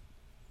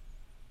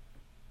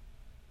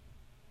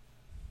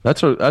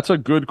 That's a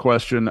good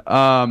question.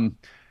 Because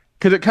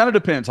it kind of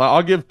depends.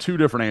 I'll give two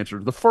different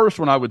answers. The first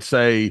one I would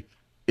say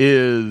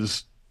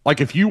is, like,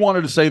 if you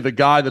wanted to say the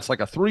guy that's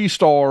like a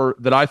 3-star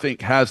that I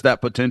think has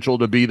that potential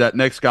to be that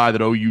next guy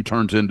that OU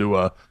turns into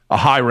a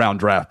high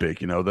round draft pick,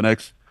 the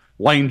next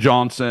Lane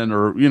Johnson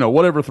or,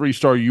 whatever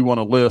 3-star you want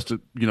to list,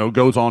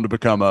 goes on to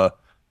become a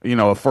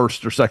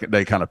first or second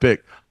day kind of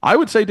pick. I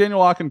would say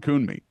Daniel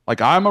Akinkunmi. Like,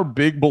 I'm a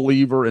big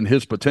believer in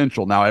his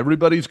potential. Now,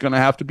 everybody's going to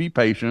have to be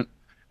patient,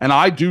 and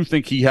I do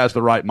think he has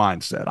the right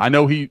mindset. I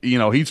know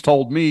he's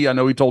told me, I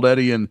know he told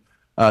Eddie and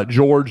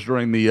George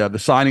during the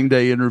signing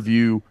day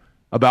interview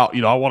about,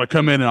 I want to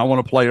come in and I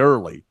want to play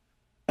early.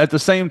 At the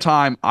same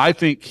time, I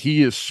think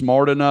he is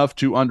smart enough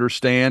to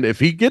understand if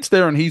he gets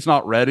there and he's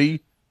not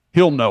ready,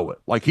 he'll know it.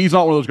 Like, he's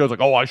not one of those guys like,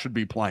 oh, I should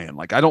be playing.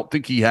 Like, I don't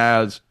think he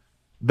has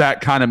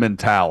that kind of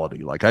mentality.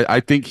 Like, I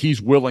think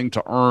he's willing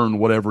to earn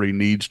whatever he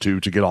needs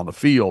to get on the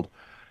field.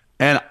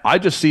 And I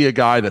just see a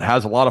guy that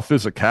has a lot of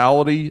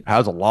physicality,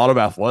 has a lot of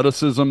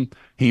athleticism.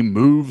 He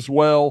moves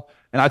well.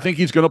 And I think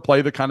he's going to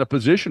play the kind of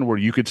position where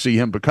you could see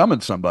him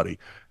becoming somebody.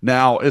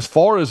 Now, as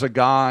far as a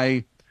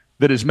guy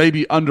that is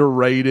maybe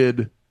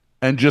underrated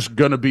and just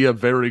going to be a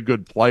very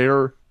good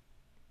player,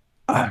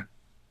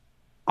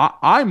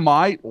 I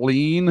might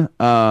lean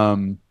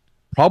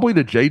probably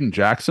to Jaden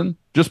Jackson,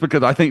 just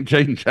because I think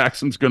Jaden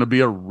Jackson's going to be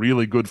a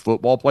really good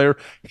football player.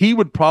 He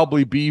would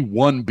probably be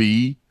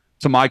 1B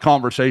to my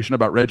conversation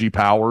about Reggie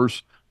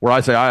Powers, where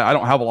I say I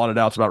don't have a lot of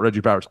doubts about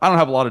Reggie Powers. I don't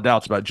have a lot of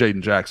doubts about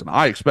Jaden Jackson.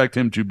 I expect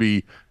him to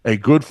be a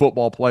good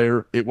football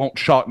player. It won't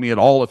shock me at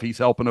all if he's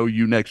helping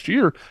OU next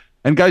year.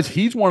 And, guys,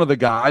 he's one of the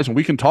guys, and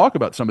we can talk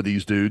about some of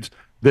these dudes,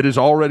 that is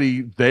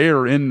already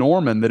there in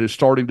Norman that is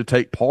starting to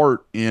take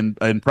part in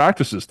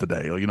practices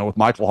today, with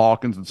Michael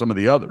Hawkins and some of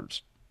the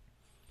others.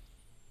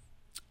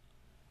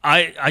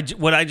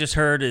 What I just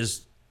heard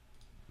is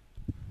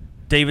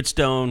David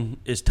Stone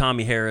is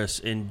Tommy Harris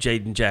and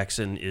Jaden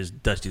Jackson is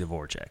Dusty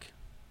Dvorak.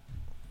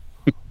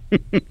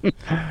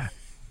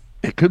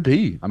 It could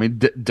be. I mean,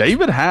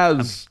 David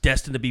has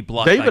destined to be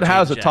blocked. David by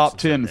has Jaden a top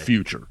Jackson 10 someday.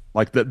 future.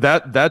 Like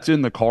that's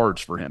in the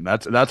cards for him.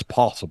 That's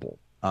possible.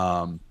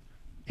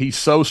 He's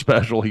so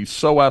special. He's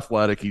so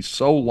athletic. He's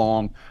so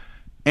long.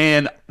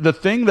 And the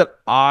thing that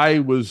I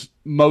was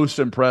most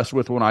impressed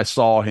with when I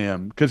saw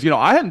him, because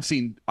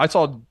I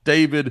saw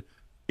David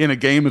in a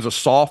game as a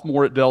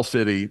sophomore at Del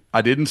City.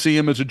 I didn't see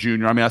him as a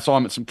junior. I mean, I saw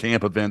him at some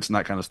camp events and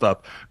that kind of stuff,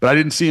 but I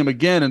didn't see him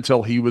again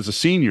until he was a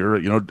senior,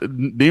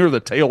 near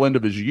the tail end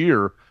of his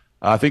year.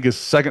 I think his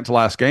second to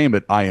last game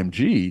at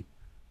IMG.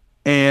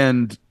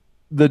 And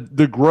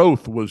the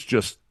growth was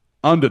just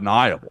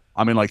undeniable.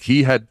 I mean, like,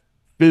 he had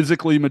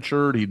physically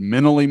matured, he'd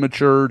mentally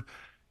matured.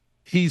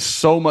 He's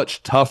so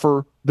much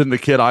tougher than the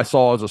kid I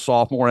saw as a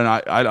sophomore. And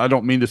I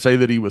don't mean to say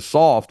that he was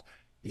soft.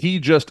 He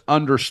just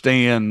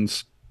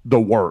understands the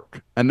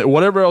work. And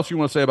whatever else you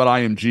want to say about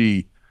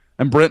IMG,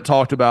 and Brent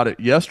talked about it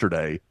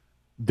yesterday,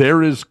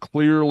 there is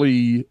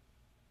clearly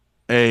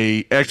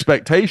a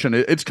expectation.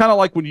 It's kind of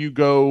like when you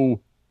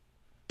go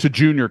to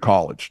junior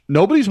college.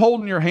 Nobody's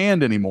holding your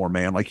hand anymore,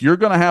 man. Like, you're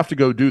going to have to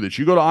go do this.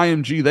 You go to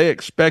IMG, they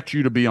expect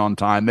you to be on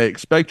time. They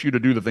expect you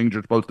to do the things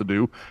you're supposed to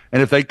do.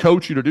 And if they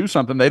coach you to do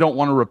something, they don't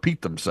want to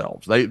repeat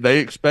themselves. They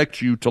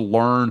expect you to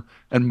learn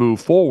and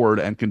move forward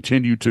and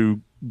continue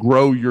to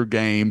grow your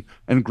game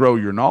and grow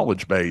your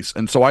knowledge base.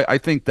 And so I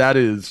think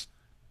that's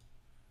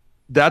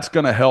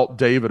going to help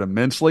David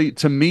immensely.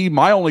 To me,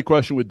 my only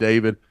question with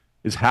David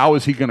is, how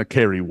is he going to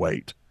carry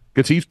weight?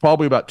 Because he's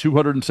probably about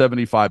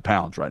 275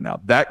 pounds right now.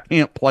 That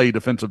can't play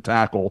defensive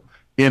tackle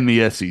in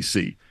the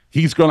SEC.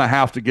 He's going to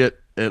have to get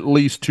at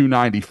least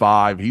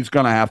 295. He's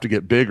going to have to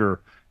get bigger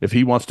if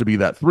he wants to be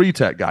that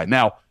 3-tech guy.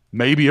 Now,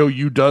 maybe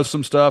OU does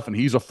some stuff, and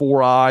he's a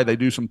 4-eye. They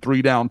do some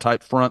 3-down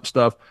type front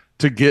stuff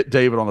to get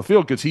David on the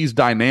field, because he's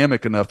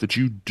dynamic enough that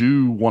you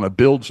do want to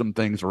build some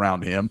things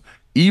around him,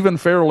 even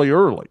fairly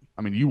early.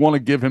 I mean, you want to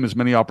give him as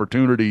many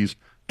opportunities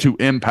to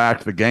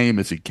impact the game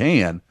as he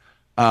can.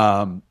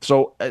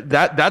 So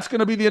that's going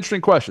to be the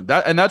interesting question.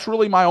 And that's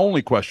really my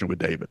only question with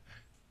David.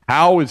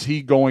 How is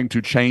he going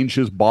to change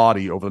his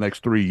body over the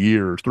next 3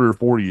 or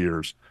 4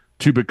 years,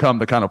 to become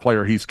the kind of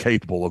player he's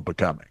capable of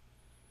becoming?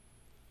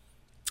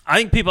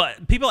 I think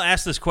people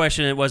asked this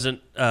question. It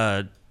wasn't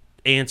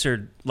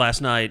answered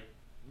last night.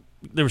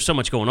 There was so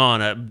much going on.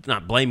 I'm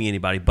not blaming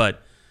anybody,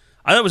 but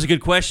I thought it was a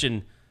good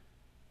question.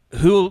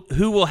 Who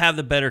will have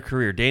the better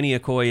career, Danny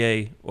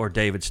Okoye or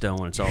David Stone,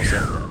 when it's all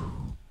said and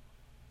done?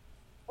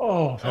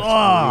 Oh,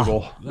 that's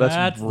brutal.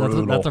 That's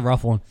brutal. That's a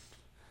rough one.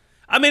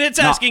 I mean, it's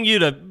asking you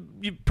to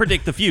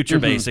predict the future,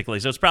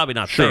 basically, so it's probably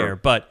not fair.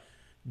 But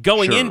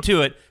going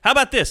into it, how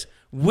about this?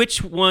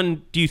 Which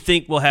one do you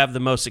think will have the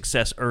most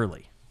success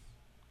early?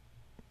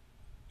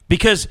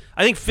 Because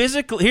I think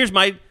physically, here's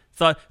my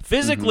thought.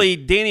 Physically,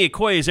 Danny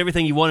Okoye is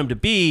everything you want him to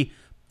be,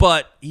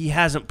 but he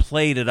hasn't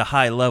played at a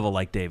high level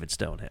like David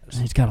Stone has.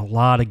 He's got a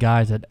lot of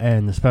guys at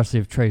end, especially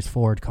if Trace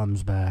Ford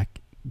comes back.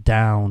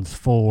 Downs,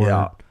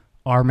 Ford,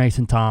 R.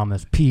 Mason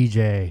Thomas,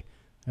 PJ.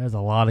 There's a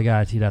lot of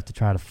guys he'd have to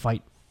try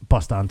to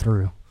bust on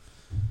through.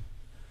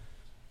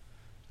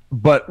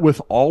 But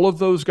with all of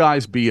those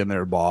guys being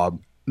there,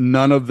 Bob,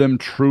 none of them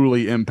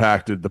truly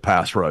impacted the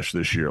pass rush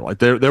this year. Like,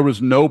 there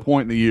was no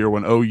point in the year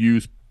when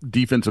OU's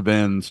defensive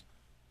ends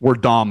were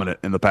dominant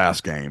in the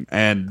pass game.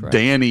 And Correct.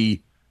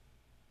 Danny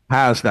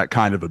has that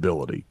kind of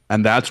ability.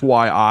 And that's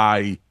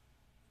why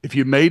if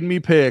you made me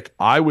pick,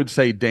 I would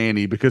say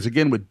Danny, because,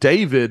 again, with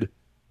David,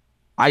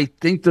 I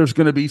think there's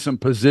going to be some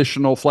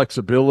positional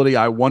flexibility.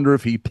 I wonder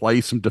if he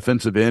plays some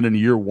defensive end in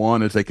year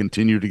one as they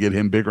continue to get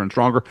him bigger and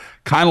stronger,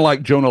 kind of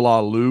like Jonah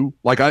Laulu.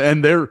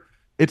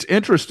 It's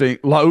interesting.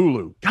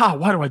 Laulu. God,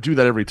 why do I do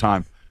that every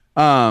time?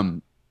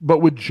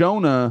 But with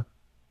Jonah,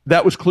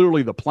 that was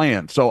clearly the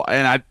plan. So,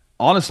 and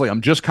honestly,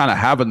 I'm just kind of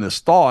having this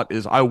thought,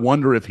 is I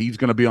wonder if he's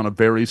going to be on a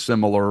very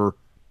similar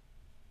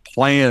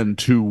plan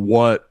to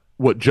what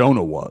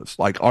Jonah was.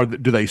 Like,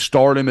 do they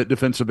start him at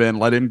defensive end,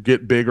 let him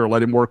get bigger,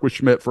 let him work with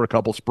Schmidt for a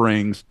couple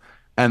springs,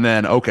 and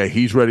then, okay,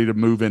 he's ready to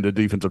move into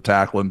defensive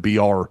tackle and be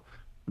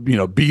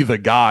the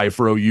guy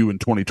for OU in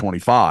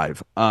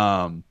 2025.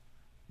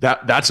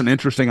 That's an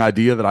interesting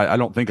idea that I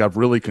don't think I've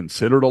really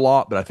considered a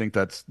lot, but I think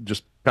that's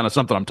just kind of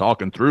something I'm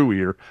talking through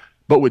here.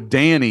 But with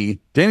Danny's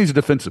a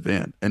defensive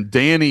end, and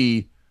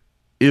Danny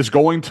is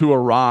going to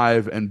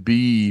arrive and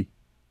be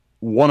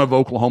one of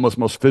Oklahoma's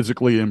most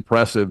physically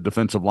impressive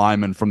defensive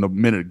linemen from the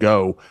minute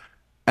go.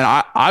 And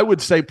I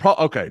would say,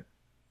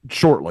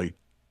 shortly,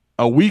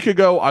 a week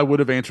ago, I would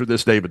have answered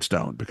this David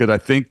Stone, because I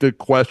think the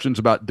questions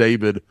about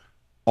David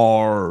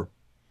are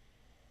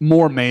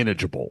more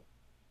manageable.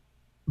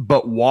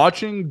 But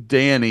watching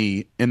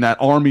Danny in that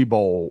Army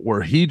Bowl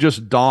where he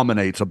just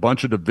dominates a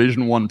bunch of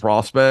Division I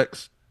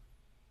prospects,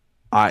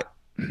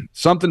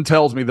 something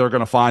tells me they're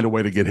going to find a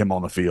way to get him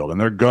on the field, and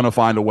they're going to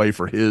find a way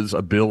for his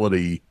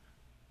ability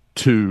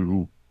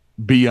to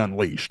be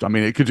unleashed. I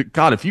mean,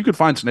 if you could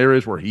find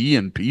scenarios where he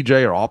and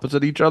PJ are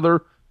opposite each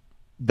other,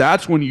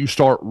 that's when you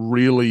start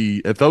really,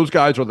 if those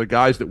guys are the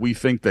guys that we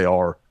think they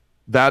are,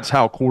 that's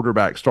how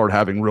quarterbacks start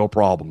having real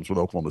problems with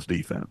Oklahoma's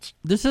defense.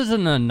 This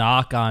isn't a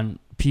knock on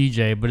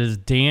PJ, but is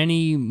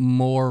Danny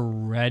more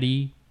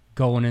ready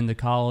going into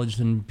college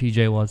than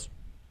PJ was?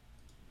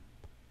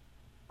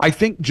 I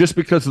think just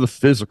because of the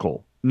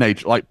physical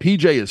nature, like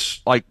PJ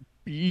is like,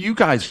 you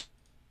guys,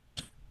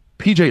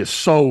 PJ is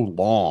so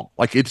long.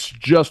 Like, it's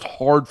just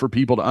hard for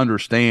people to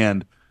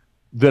understand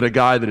that a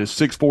guy that is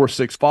 6'4",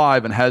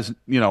 6'5", and has,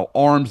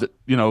 arms that,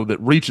 that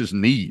reach his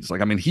knees.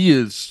 Like, I mean, he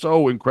is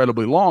so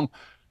incredibly long.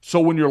 So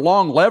when you're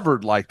long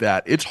levered like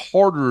that, it's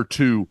harder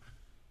to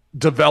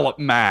develop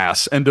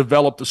mass and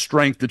develop the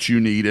strength that you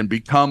need and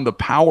become the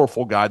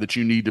powerful guy that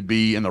you need to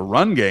be in the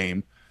run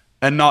game,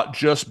 and not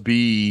just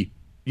be,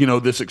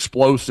 this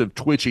explosive,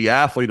 twitchy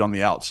athlete on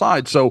the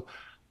outside. So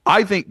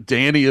I think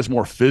Danny is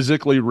more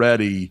physically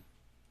ready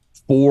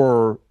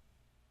for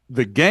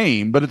the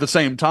game, but at the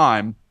same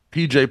time,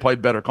 PJ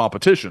played better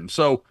competition.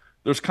 So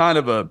there's kind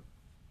of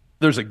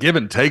there's a give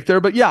and take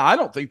there. But yeah, I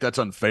don't think that's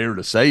unfair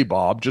to say,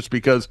 Bob, just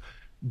because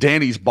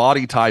Danny's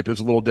body type is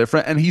a little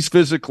different, and he's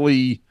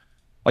physically,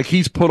 like,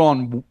 he's put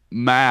on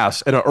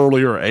mass at an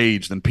earlier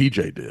age than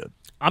PJ did.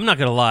 I'm not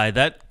going to lie.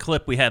 That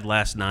clip we had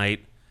last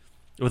night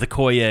with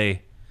Okoye,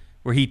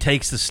 where he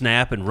takes the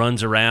snap and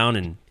runs around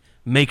and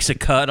makes a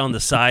cut on the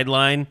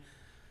sideline,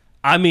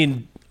 I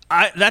mean,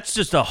 that's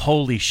just a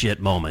holy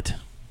shit moment.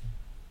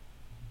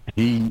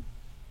 And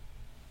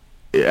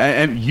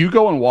you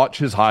go and watch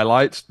his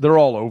highlights, they're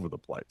all over the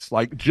place.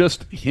 Like,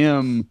 just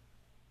him,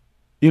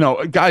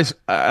 guys,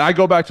 I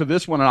go back to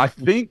this one, and I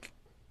think,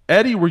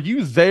 Eddie, were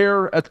you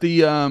there at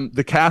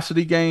the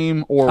Cassidy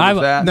game, or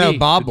was that? No,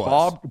 Bob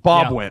was.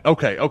 Bob went.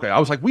 Okay. I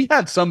was like, we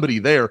had somebody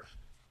there,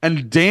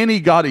 and Danny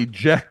got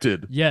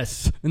ejected.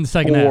 Yes, in the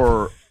second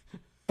half.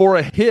 For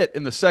a hit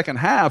in the second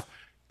half.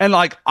 And,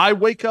 like, I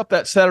wake up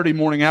that Saturday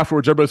morning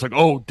afterwards, everybody's like,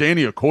 oh,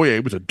 Danny Okoye,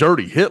 it was a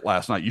dirty hit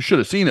last night. You should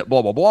have seen it,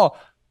 blah, blah, blah.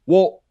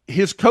 Well,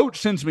 his coach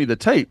sends me the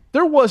tape.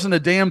 There wasn't a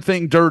damn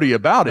thing dirty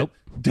about it.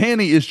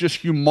 Danny is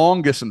just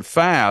humongous and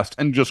fast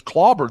and just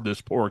clobbered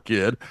this poor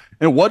kid.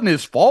 And it wasn't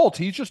his fault.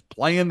 He's just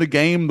playing the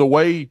game the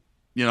way,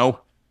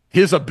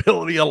 his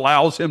ability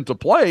allows him to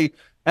play.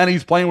 And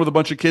he's playing with a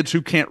bunch of kids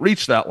who can't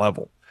reach that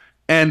level.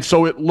 And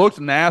so it looked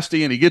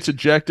nasty, and he gets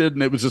ejected,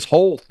 and it was this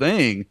whole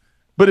thing.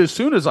 But as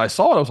soon as I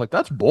saw it, I was like,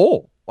 that's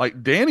bull.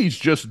 Like, Danny's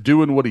just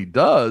doing what he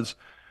does.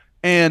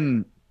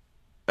 And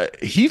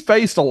he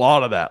faced a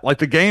lot of that. Like,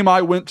 the game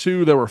I went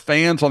to, there were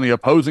fans on the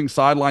opposing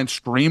sideline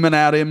screaming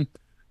at him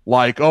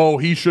like, oh,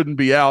 he shouldn't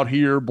be out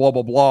here, blah,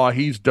 blah, blah.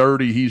 He's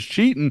dirty. He's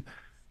cheating.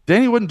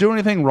 Danny wouldn't do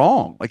anything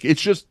wrong. Like,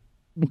 it's just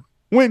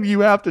when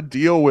you have to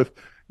deal with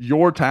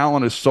your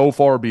talent is so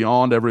far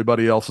beyond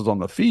everybody else's on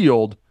the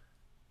field,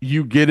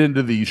 you get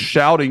into these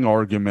shouting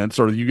arguments,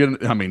 or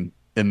in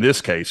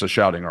this case, a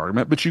shouting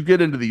argument, but you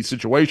get into these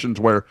situations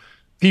where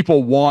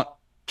people want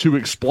to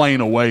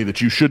explain away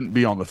that you shouldn't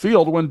be on the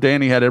field when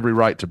Danny had every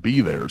right to be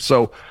there.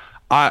 So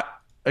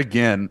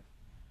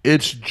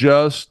it's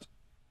just,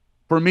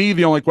 for me,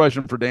 the only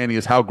question for Danny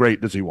is, how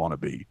great does he want to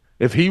be?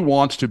 If he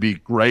wants to be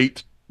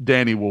great,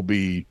 Danny will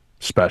be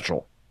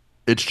special.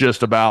 It's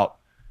just about,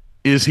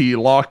 is he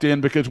locked in?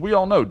 Because we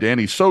all know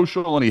Danny's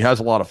social and he has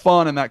a lot of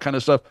fun and that kind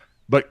of stuff.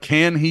 But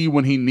can he,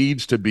 when he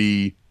needs to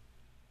be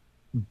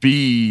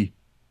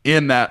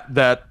in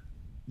that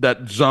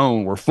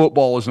zone where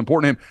football is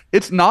important to him?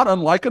 It's not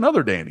unlike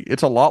another Danny.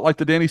 It's a lot like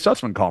the Danny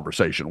Sussman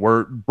conversation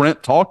where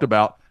Brent talked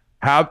about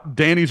how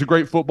Danny's a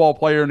great football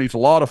player and he's a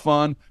lot of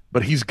fun,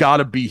 but he's got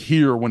to be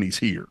here when he's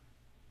here.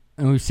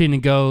 And we've seen it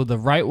go the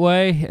right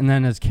way, and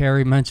then as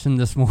Carrie mentioned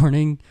this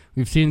morning,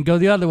 we've seen it go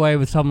the other way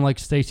with someone like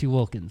Stacey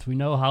Wilkins. We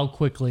know how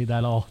quickly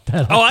that all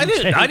I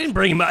didn't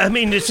bring him up. I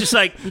mean, it's just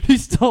like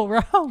he's still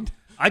around.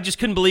 I just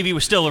couldn't believe he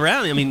was still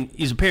around. I mean,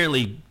 he's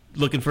apparently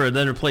looking for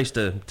another place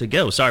to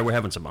go. Sorry, we're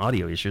having some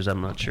audio issues.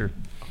 I'm not sure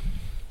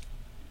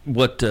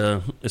what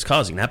is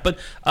causing that. But,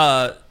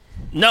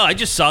 no, I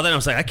just saw that, and I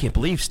was like, I can't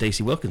believe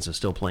Stacey Wilkins is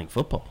still playing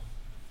football.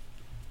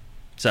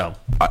 So.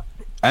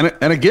 And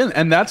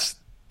that's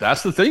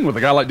the thing with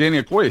a guy like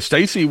Danny Okoye.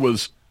 Stacey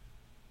was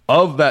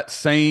of that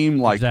same,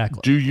 like,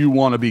 exactly. Do you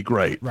want to be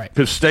great? Right.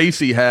 Because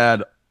Stacey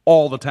had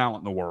all the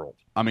talent in the world.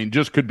 I mean,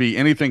 just could be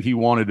anything he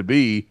wanted to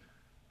be.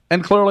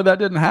 And clearly that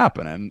didn't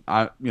happen. And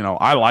I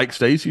like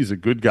Stacey. He's a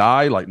good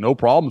guy, like, no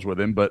problems with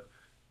him. But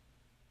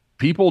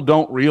people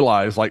don't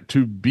realize, like,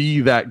 to be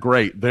that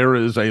great, there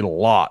is a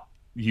lot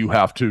you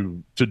have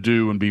to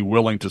do and be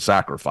willing to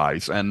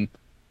sacrifice. And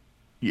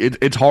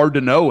it's hard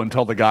to know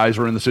until the guys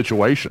are in the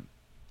situation.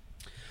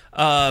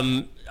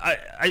 We'll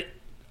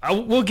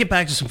get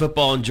back to some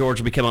football in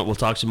Georgia. When we come out, we'll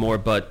talk some more.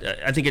 But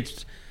I think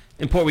it's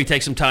important we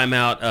take some time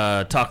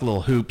out, talk a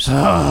little hoops. All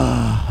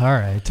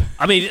right.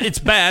 I mean, it's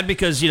bad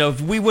because,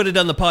 if we would have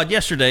done the pod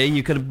yesterday,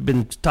 you could have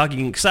been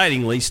talking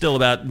excitingly still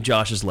about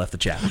Josh has left the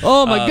chat.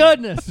 Oh, my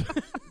goodness.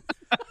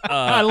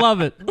 I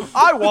love it.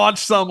 I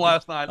watched some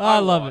last night. I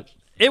love it.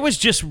 It was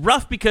just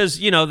rough because,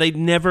 they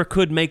never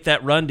could make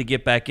that run to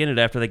get back in it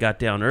after they got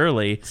down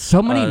early.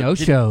 So many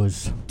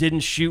no-shows. Didn't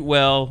shoot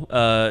well.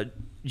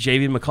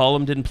 J.V.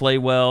 McCollum didn't play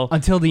well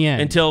until the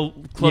end, until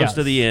close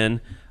to the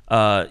end.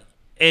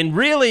 And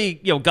really,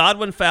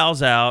 Godwin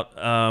fouls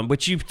out,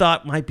 which you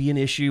thought might be an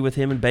issue with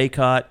him and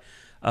Baycott.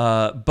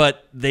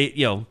 But they,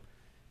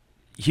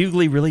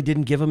 Hughley really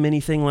didn't give him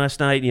anything last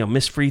night.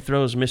 Missed free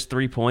throws, missed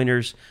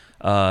 3-pointers,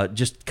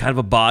 just kind of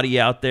a body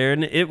out there.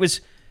 And it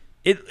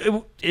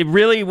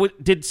really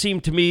did seem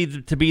to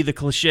me to be the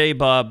cliche,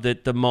 Bob,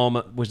 that the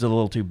moment was a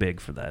little too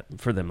big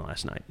for them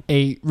last night.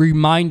 A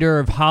reminder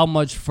of how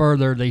much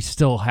further they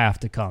still have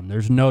to come.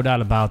 There's no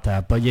doubt about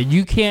that. But yeah,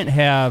 you can't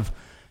have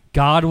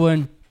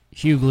Godwin,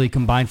 Hughley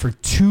combined for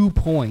 2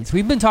 points.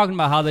 We've been talking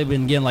about how they've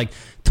been getting like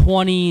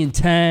 20 and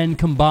 10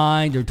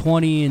 combined or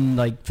 20 and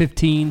like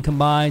 15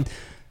 combined.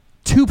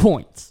 2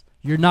 points.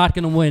 You're not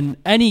going to win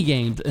any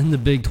games in the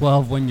Big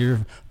 12 when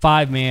you're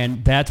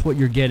 5-man. That's what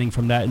you're getting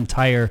from that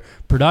entire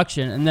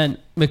production. And then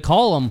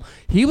McCollum,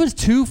 he was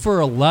 2 for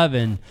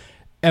 11.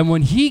 And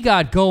when he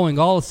got going,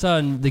 all of a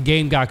sudden the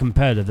game got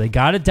competitive. They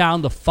got it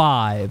down to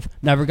 5,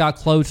 never got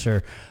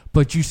closer.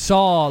 But you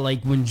saw,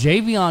 like, when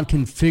Javion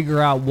can figure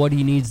out what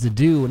he needs to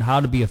do and how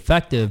to be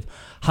effective,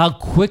 how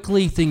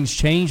quickly things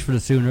change for the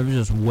Sooners. It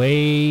was just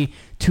way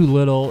too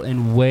little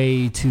and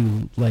way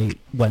too late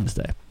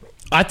Wednesday.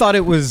 I thought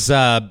it was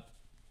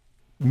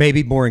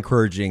maybe more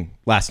encouraging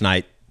last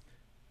night,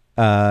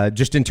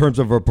 just in terms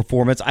of a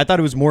performance. I thought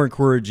it was more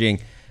encouraging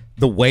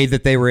the way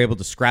that they were able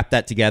to scrap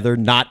that together,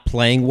 not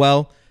playing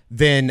well,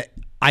 than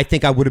I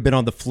think I would have been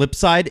on the flip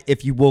side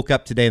if you woke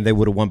up today and they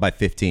would have won by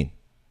 15.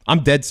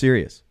 I'm dead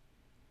serious.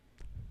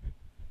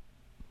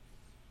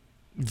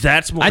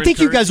 That's more. I think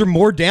you guys are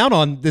more down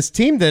on this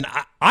team than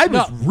I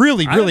was.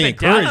 Really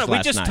encouraged last night. We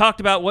just talked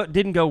about what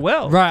didn't go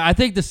well. Right. I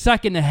think the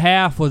second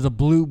half was a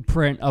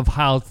blueprint of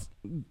how,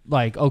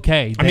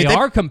 they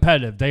are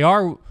competitive. They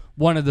are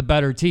one of the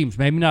better teams.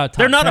 Maybe not a top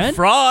 10. They're not a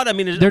fraud. I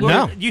mean,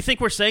 no. You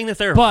think we're saying that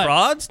they're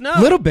frauds? No.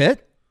 Little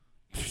bit.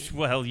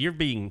 Well, you're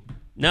being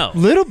no.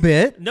 Little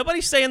bit.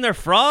 Nobody's saying they're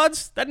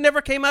frauds. That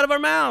never came out of our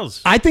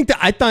mouths. I think that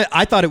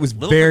I thought it was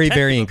very,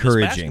 very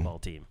encouraging. Basketball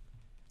team.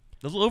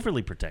 A little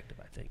overly protective,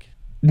 I think.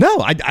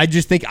 No, I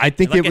just think like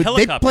they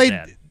played.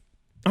 Dad.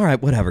 All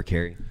right, whatever,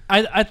 Kerry.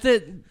 I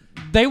think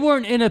they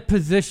weren't in a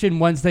position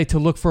Wednesday to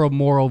look for a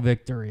moral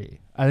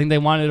victory. I think they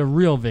wanted a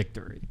real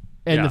victory,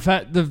 and the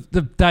fact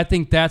I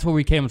think that's where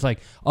we came. It's like,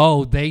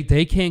 oh,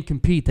 they can't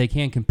compete. They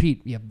can't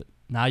compete. Yeah, but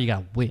now you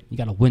gotta win. You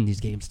gotta win these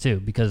games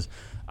too, because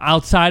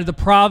outside of the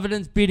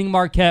Providence beating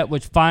Marquette,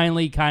 which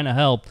finally kind of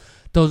helped,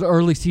 those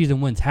early season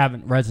wins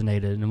haven't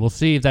resonated, and we'll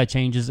see if that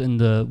changes in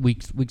the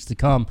weeks to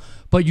come.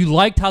 But you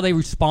liked how they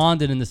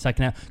responded in the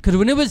second half, because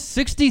when it was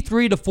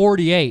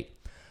 63-48,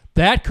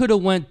 that could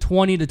have went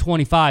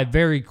 20-25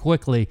 very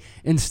quickly.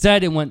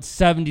 Instead, it went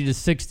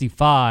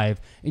 70-65,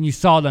 and you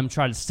saw them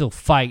try to still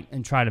fight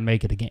and try to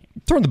make it a game.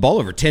 Turn the ball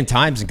over 10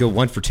 times and go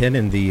 1 for 10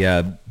 in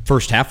the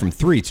first half from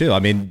 3 too. I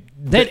mean,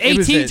 they had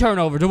 18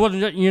 turnovers. It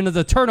wasn't,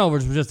 the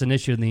turnovers were just an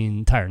issue the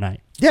entire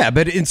night. Yeah,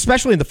 but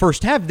especially in the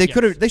first half, they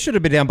should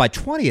have been down by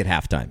 20 at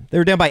halftime. They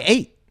were down by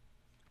 8.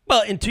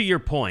 Well, and to your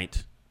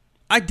point,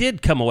 I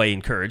did come away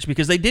encouraged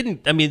because they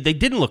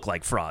didn't look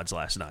like frauds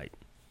last night.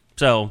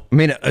 So I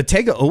mean,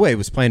 Otega Owe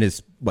was playing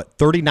his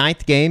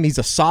 39th game. He's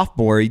a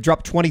sophomore. He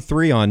dropped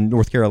 23 on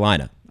North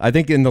Carolina. I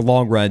think in the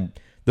long run,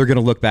 they're going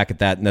to look back at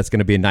that, and that's going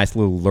to be a nice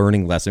little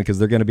learning lesson, because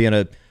they're going to be in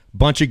a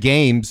bunch of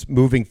games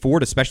moving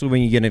forward, especially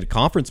when you get into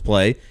conference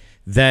play,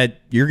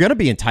 that you're going to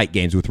be in tight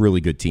games with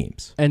really good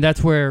teams. And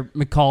that's where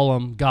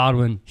McCollum,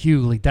 Godwin,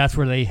 Hughley, that's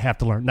where they have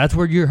to learn. That's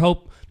where your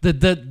hope,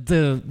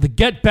 the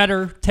get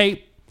better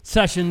tape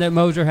session that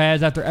Moser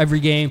has after every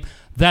game,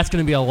 that's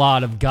going to be a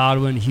lot of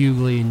Godwin,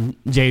 Hughley, and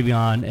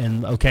Javion.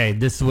 And, okay,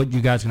 this is what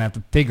you guys are going to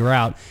have to figure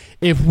out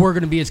if we're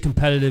going to be as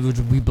competitive as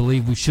we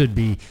believe we should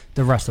be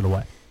the rest of the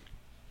way.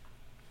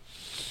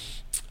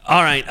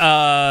 All right,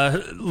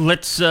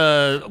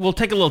 we'll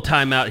take a little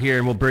time out here,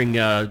 and we'll bring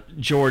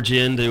George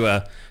in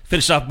to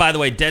finish off. By the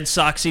way,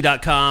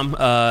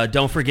 deadsoxy.com.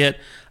 Don't forget,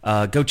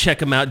 go check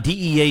them out,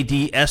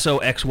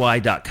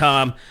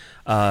 deadsoxy.com.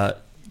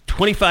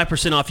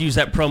 25% off. Use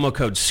that promo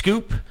code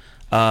SCOOP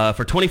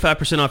for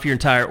 25% off your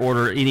entire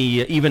order,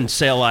 even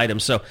sale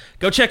items. So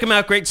go check them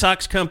out. Great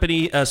sock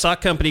company,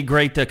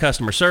 great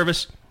customer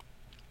service.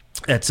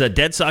 That's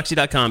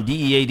deadsoxy.com,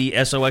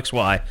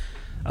 deadsoxy.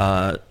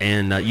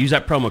 And use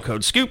that promo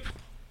code SCOOP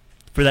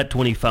for that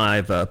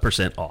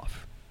 25%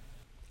 off.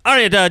 All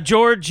right,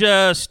 George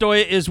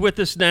Stoya is with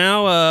us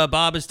now.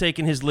 Bob has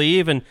taken his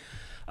leave. And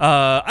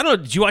I don't know,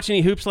 did you watch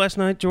any hoops last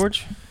night,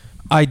 George?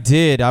 I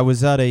did. I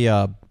was at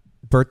a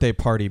birthday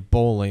party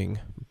bowling,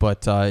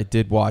 but I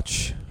did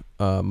watch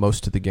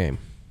most of the game.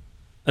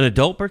 An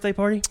adult birthday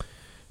party?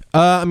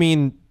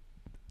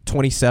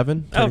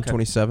 27, turning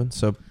 27.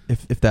 So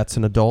if that's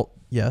an adult,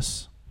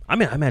 yes. I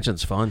mean, I imagine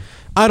it's fun.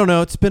 I don't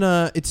know. It's been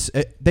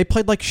they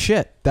played like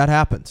shit. That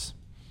happens.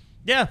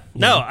 Yeah.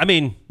 No, I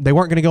mean, they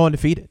weren't going to go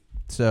undefeated.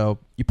 So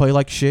you play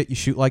like shit, you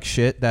shoot like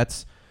shit.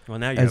 That's well.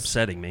 Now you're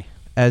upsetting me.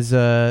 As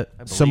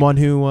someone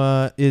who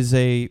is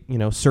a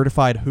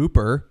certified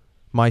hooper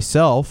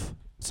myself,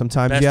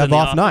 Sometimes Best you in have the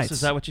off office? nights.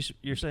 Is that what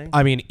you're saying?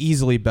 I mean,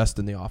 easily best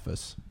in the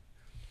office.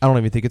 I don't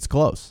even think it's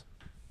close.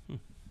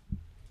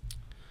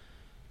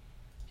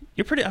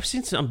 You're pretty. I've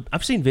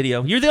seen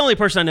video. You're the only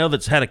person I know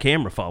that's had a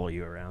camera follow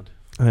you around.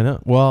 I know.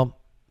 Well,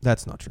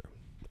 that's not true.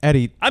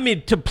 Eddie. I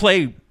mean, to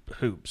play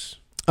hoops.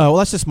 Oh, well,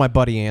 that's just my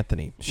buddy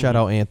Anthony. Shout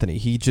out Anthony.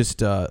 He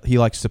just he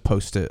likes to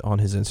post it on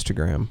his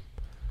Instagram.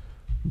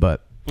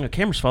 But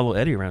Cameras follow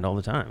Eddie around all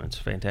the time. It's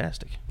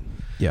fantastic.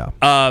 yeah.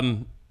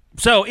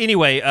 So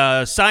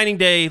anyway, signing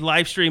day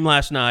live stream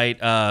last night.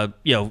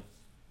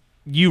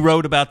 You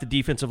wrote about the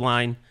defensive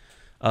line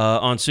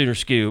on Sooner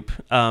Scoop.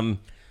 One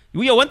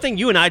thing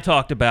you and I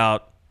talked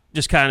about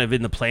just kind of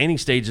in the planning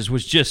stages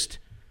was just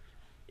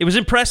it was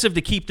impressive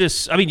to keep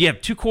this. I mean, you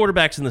have 2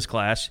 quarterbacks in this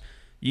class.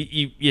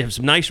 You have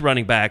some nice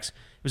running backs.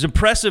 It was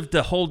impressive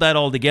to hold that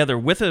all together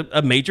with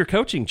a major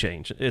coaching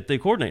change at the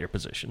coordinator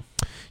position.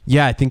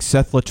 Yeah, I think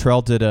Seth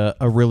Luttrell did a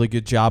really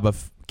good job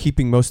of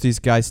keeping most of these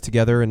guys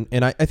together.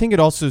 And I think it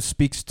also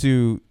speaks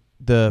to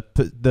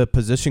the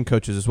position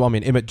coaches as well. I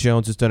mean, Emmett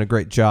Jones has done a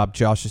great job.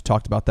 Josh has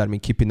talked about that. I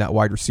mean, keeping that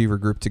wide receiver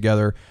group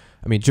together.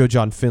 I mean, Joe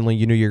John Finley,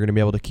 you knew you're going to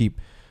be able to keep,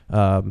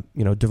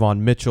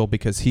 Devon Mitchell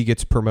because he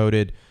gets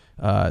promoted.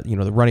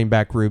 The running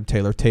back room,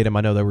 Taylor Tatum.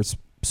 I know there was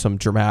some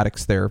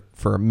dramatics there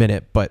for a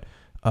minute, but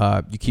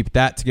you keep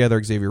that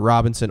together, Xavier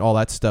Robinson, all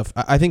that stuff.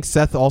 I think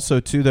Seth also,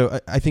 too, though,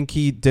 I think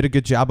he did a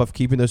good job of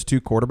keeping those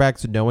 2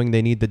 quarterbacks knowing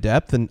they need the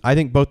depth. And I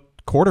think both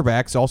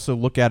quarterbacks also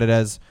look at it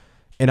as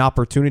an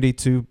opportunity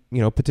to,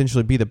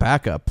 potentially be the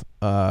backup,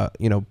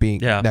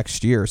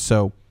 next year.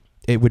 So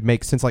it would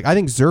make sense. Like, I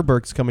think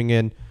Zerberg's coming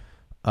in.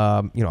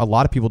 A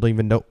lot of people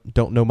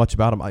don't know much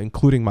about him,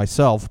 including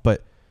myself,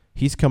 but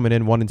he's coming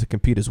in wanting to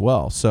compete as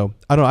well. So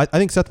I don't know. I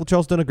think Seth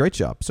Luttrell's done a great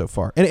job so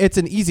far, and it's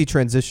an easy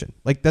transition.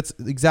 Like that's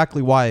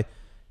exactly why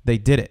they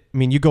did it. I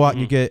mean, you go out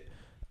and you get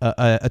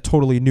a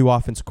totally new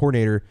offense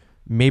coordinator.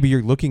 Maybe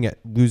you're looking at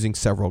losing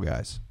several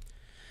guys.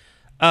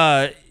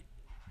 What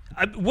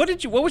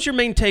was your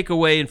main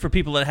takeaway? And for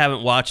people that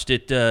haven't watched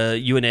it,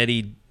 you and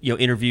Eddie,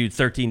 interviewed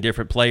 13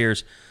 different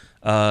players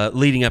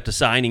leading up to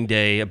signing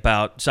day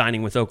about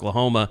signing with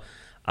Oklahoma.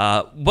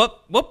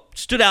 What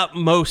stood out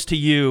most to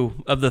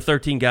you of the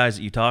 13 guys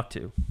that you talked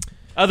to,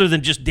 other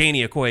than just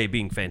Danny Okoye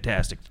being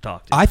fantastic to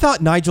talk to? I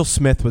thought Nigel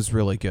Smith was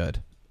really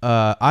good.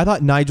 I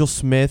thought Nigel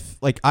Smith,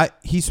 I thought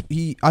he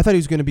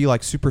was going to be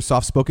like super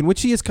soft spoken,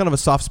 which he is kind of a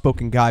soft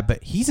spoken guy,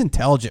 but he's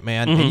intelligent,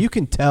 man, and you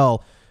can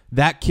tell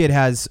that kid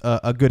has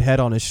a good head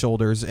on his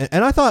shoulders.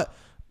 And I thought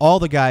all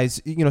the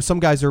guys, some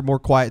guys are more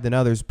quiet than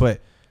others,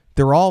 but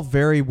they're all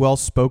very well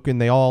spoken.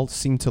 They all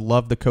seem to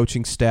love the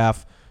coaching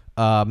staff.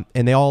 And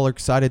they all are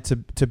excited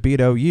to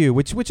beat OU,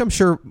 which I'm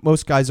sure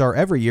most guys are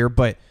every year.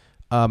 But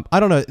I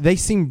don't know. They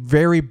seem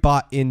very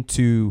bought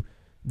into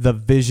the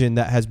vision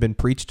that has been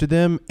preached to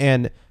them.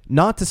 And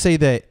not to say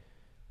that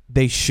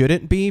they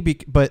shouldn't be,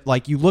 but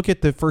like you look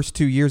at the first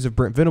 2 years of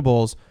Brent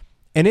Venables,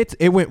 and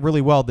it went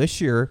really well this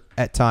year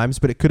at times,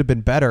 but it could have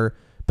been better.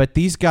 But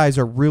these guys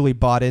are really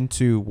bought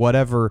into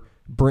whatever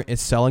Brent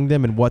is selling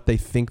them and what they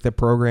think the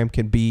program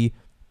can be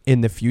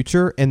in the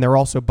future. And they're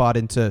also bought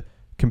into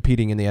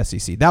competing in the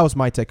SEC. That was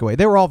my takeaway.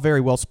 They were all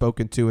very well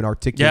spoken to and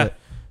articulate,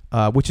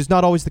 which is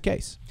not always the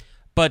case.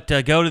 But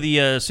go to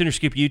the Sooner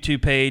Scoop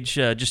YouTube page.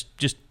 Just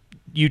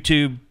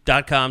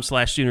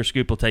youtube.com/Sooner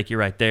Scoop will take you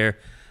right there.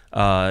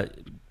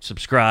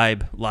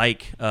 Subscribe,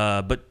 like,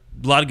 but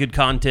a lot of good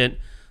content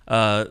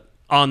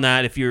on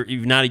that. If you're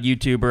not a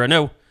YouTuber, I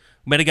know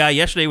met a guy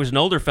yesterday who was an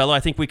older fellow. I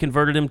think we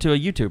converted him to a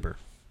YouTuber.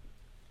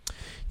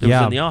 That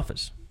was in the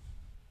office.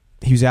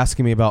 He was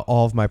asking me about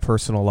all of my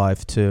personal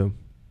life too.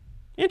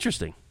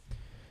 Interesting.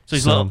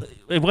 So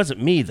it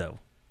wasn't me though.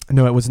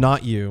 No, it was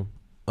not you.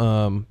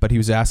 But he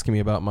was asking me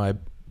about my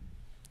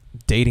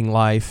dating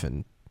life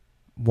and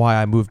why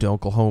I moved to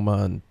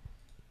Oklahoma and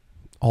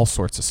all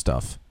sorts of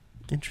stuff.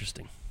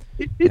 Interesting.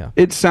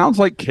 It sounds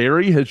like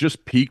Kerry has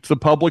just piqued the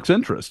public's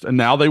interest, and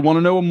now they want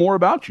to know more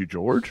about you,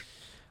 George.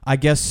 I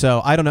guess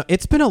so. I don't know.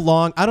 It's been I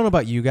don't know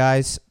about you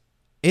guys.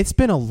 It's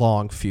been a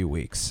long few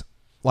weeks.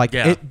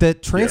 The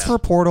transfer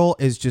portal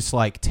is just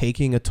like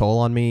taking a toll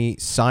on me.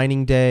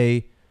 Signing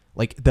day,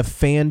 like the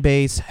fan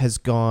base has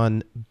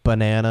gone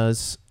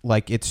bananas.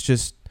 Like it's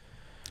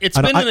been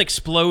an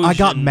explosion. I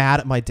got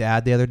mad at my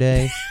dad the other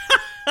day.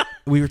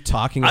 We were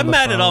talking. I'm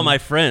mad at all my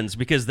friends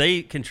because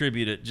they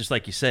contributed, just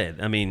like you said.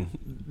 I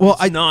mean,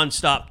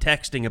 nonstop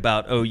texting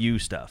about OU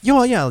stuff.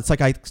 Yeah. It's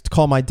like I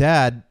call my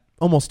dad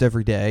almost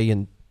every day,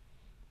 and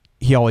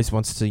he always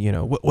wants to,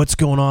 what's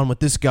going on with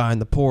this guy in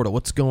the portal?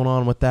 What's going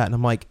on with that? And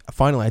I'm like,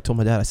 finally, I told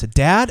my dad, I said,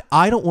 Dad,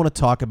 I don't want to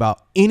talk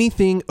about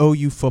anything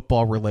OU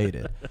football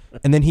related.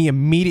 And then he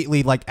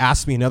immediately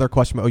asked me another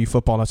question about OU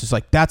football, and I was just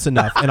like, that's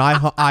enough. And I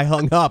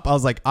hung up. I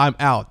was like, I'm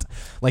out.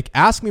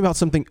 Ask me about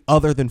something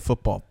other than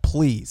football,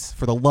 please,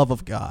 for the love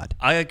of God.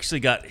 I actually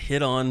got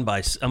hit on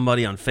by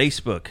somebody on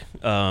Facebook.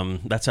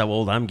 That's how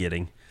old I'm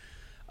getting.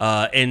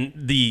 And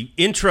the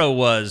intro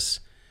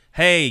was,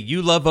 hey,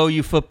 you love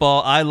OU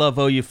football. I love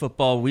OU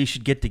football. We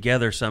should get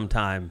together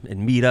sometime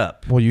and meet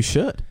up. Well, you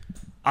should.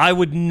 I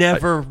would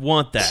never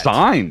want that.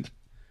 Signed.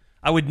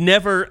 I would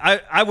never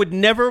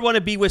want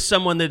to be with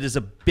someone that is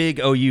a big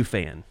OU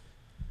fan.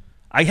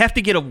 I have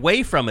to get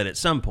away from it at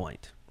some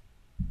point.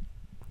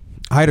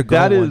 I had a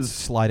girl once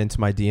slide into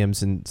my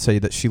DMs and say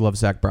that she loves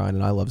Zach Bryan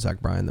and I love Zach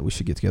Bryan, that we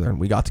should get together, and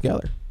we got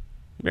together.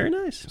 Very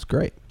nice. It's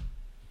great.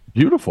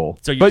 Beautiful.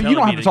 So but you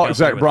don't have to talk to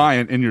Zach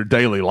Bryan in your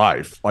daily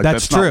life. Like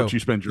that's true. not what you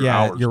spend your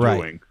hours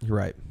doing. You're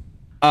right.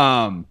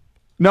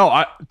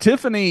 No,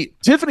 Tiffany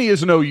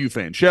is an OU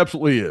fan. She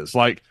absolutely is.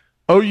 Like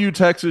OU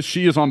Texas,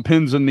 she is on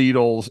pins and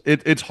needles.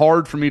 It's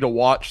hard for me to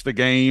watch the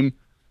game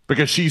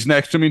because she's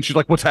next to me and she's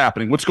like, "What's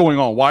happening? What's going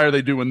on? Why are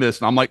they doing this?"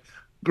 And I'm like,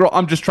 "Girl,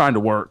 I'm just trying to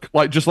work.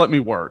 Like, just let me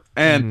work."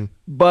 And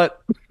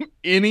but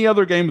any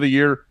other game of the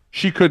year,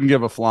 she couldn't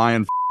give a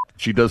flying.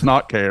 She does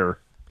not care.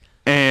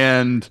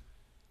 And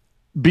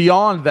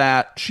beyond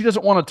that, she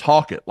doesn't want to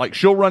talk it. Like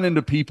she'll run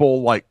into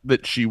people like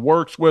that she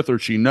works with or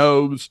she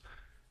knows,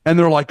 and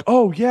they're like,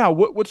 "Oh yeah,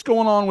 what's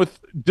going on with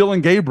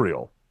Dylan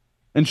Gabriel?"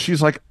 And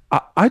she's like,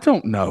 I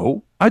don't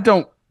know. I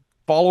don't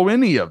follow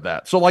any of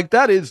that. So like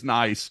that is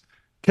nice.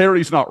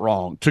 Carrie's not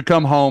wrong to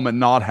come home and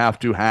not have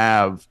to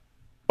have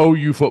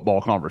OU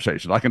football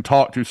conversations. I can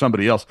talk to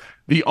somebody else.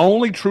 The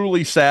only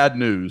truly sad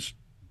news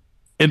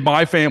in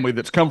my family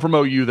that's come from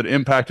OU that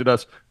impacted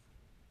us,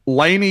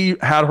 Lainey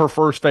had her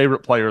first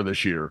favorite player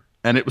this year,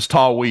 and it was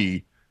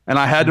Tawee. And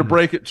I had to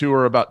break it to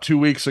her about 2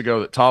 weeks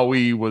ago that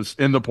Tawee was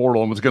in the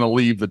portal and was going to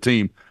leave the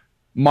team.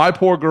 My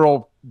poor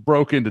girl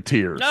broke into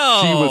tears.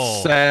 No. She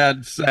was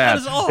sad. That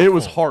was awful. It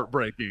was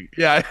heartbreaking.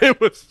 Yeah,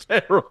 it was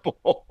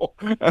terrible.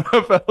 And I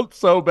felt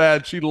so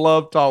bad. She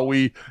loved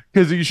Tawee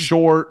because he's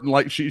short and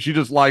like she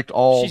just liked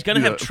all. She's going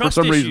to have trust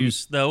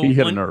issues, though. He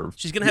hit a nerve.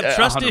 She's going to have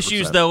trust 100%.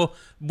 issues, though,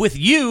 with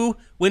you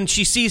when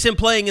she sees him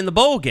playing in the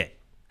bowl game.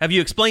 Have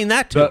you explained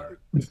that to her?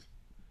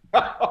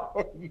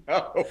 Oh,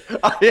 no.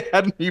 I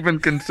hadn't even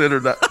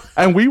considered that.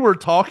 And we were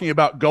talking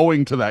about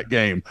going to that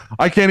game.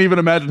 I can't even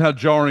imagine how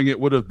jarring it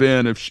would have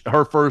been if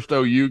her first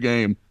OU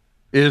game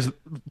is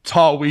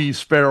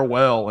Tawee's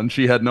farewell and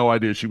she had no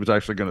idea she was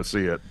actually going to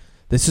see it.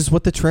 This is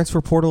what the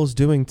transfer portal is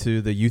doing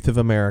to the youth of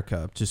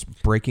America,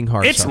 just breaking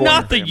hearts. It's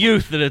not the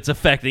youth that it's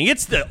affecting.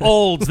 It's the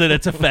olds that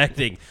it's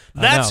affecting.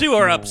 That's who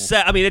are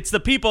upset. I mean, it's the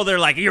people that are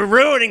like, you're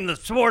ruining the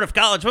sport of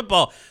college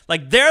football.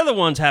 Like, they're the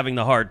ones having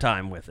the hard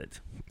time with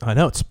it. I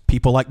know. It's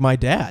people like my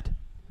dad.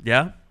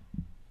 Yeah.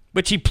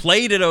 Which he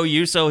played at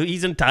OU, so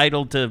he's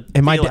entitled to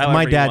and my feel however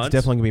my he dad's wants.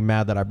 definitely gonna be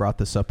mad that I brought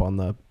this up on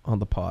the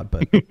pod,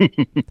 but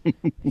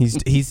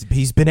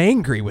he's been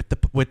angry with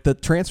the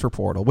transfer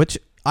portal, which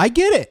I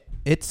get it.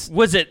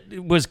 Was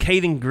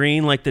Caden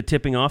Green like the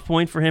tipping off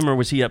point for him, or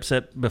was he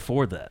upset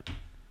before that?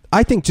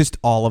 I think just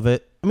all of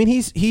it. I mean,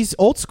 he's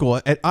old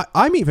school.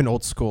 I'm even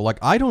old school. Like,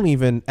 I don't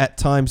even at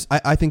times.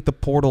 I think the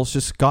portal's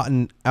just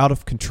gotten out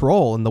of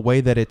control in the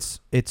way that it's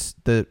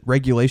the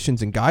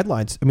regulations and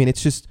guidelines. I mean,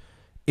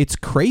 it's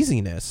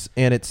craziness,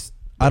 and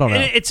I don't know.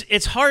 And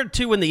it's hard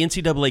too when the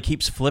NCAA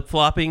keeps flip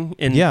flopping,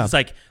 and yeah. It's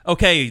like,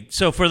 okay,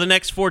 so for the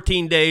next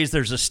 14 days,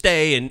 there's a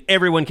stay, and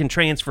everyone can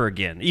transfer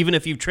again, even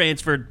if you've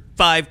transferred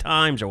 5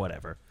 times or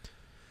whatever.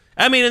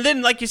 I mean, and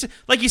then like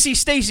you see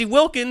Stacey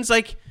Wilkins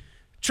like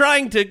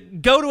trying to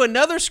go to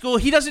another school.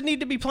 He doesn't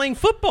need to be playing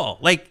football.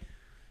 Like,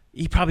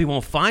 he probably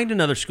won't find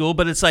another school,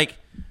 but it's like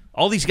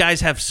all these guys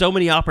have so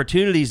many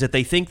opportunities that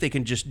they think they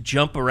can just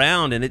jump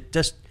around, and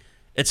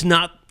it's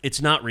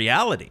not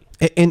reality.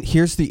 And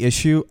here's the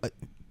issue.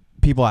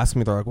 People ask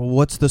me, they're like, well,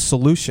 what's the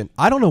solution?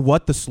 I don't know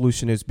what the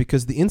solution is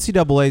because the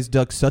NCAA's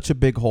dug such a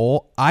big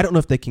hole. I don't know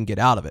if they can get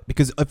out of it,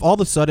 because if all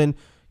of a sudden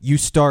you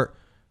start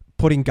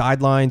putting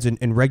guidelines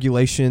and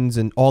regulations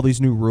and all these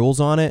new rules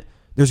on it,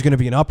 there's going to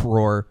be an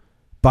uproar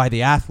by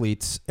the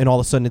athletes, and all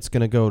of a sudden it's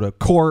going to go to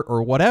court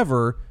or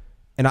whatever.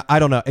 And I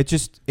don't know.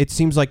 It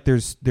seems like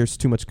there's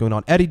too much going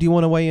on. Eddie, do you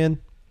want to weigh in?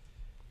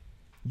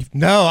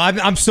 No,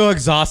 I'm so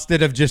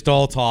exhausted of just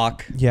all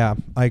talk. Yeah,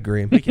 I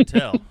agree. We can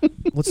tell.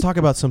 Let's talk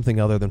about something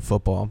other than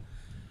football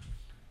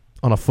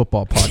on a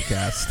football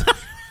podcast.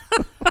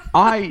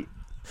 I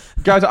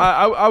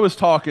was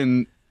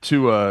talking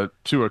to a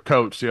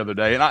coach the other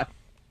day,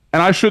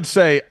 and I should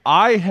say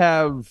I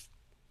have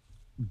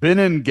been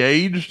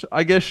engaged,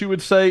 I guess you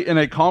would say, in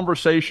a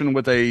conversation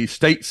with a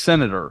state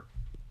senator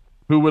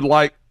who would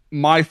like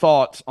my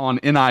thoughts on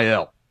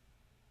NIL.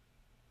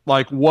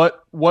 Like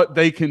what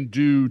they can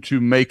do to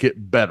make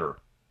it better.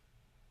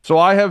 So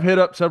I have hit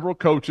up several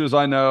coaches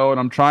I know, and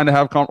I'm trying to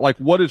have like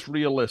what is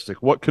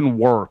realistic, what can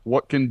work,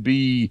 what can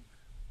be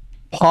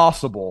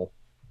possible.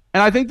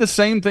 And I think the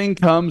same thing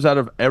comes out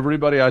of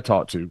everybody I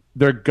talk to.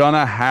 They're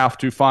gonna have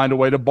to find a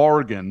way to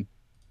bargain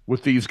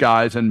with these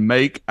guys and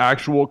make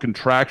actual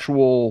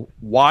contractual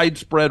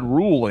widespread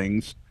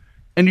rulings.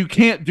 And you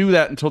can't do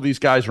that until these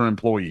guys are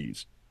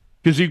employees,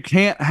 because you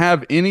can't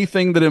have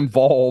anything that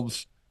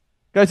involves.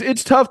 Guys,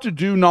 it's tough to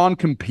do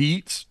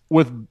non-competes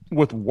with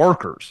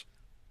workers.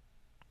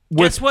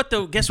 Guess what,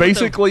 though?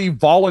 Basically,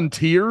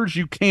 volunteers,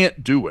 you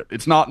can't do it.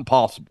 It's not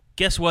impossible.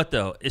 Guess what,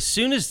 though? As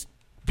soon as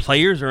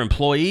players are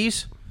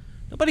employees,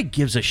 nobody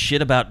gives a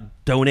shit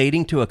about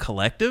donating to a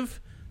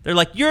collective. They're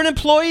like, you're an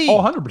employee. Oh,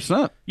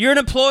 100%. You're an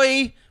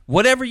employee.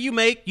 Whatever you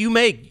make, you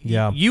make.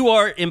 Yeah. You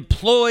are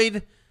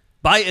employed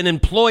by an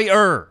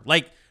employer.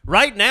 Like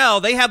right now,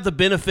 they have the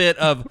benefit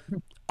of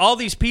all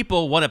these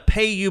people want to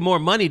pay you more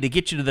money to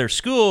get you to their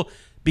school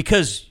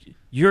because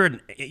you're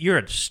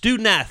a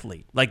student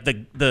athlete. Like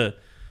the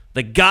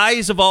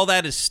guise of all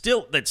that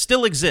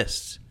still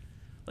exists.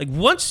 Like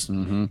once,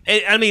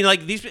 I mean,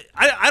 like these,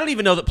 I don't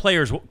even know that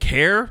players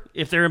care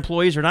if they're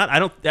employees or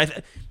not.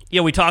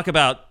 We talk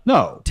about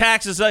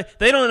taxes.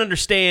 They don't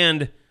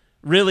understand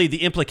really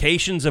the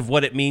implications of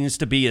what it means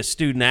to be a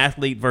student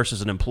athlete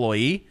versus an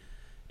employee.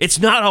 It's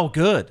not all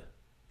good.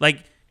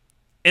 Like,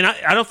 and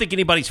I don't think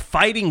anybody's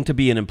fighting to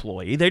be an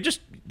employee. They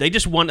just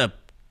want a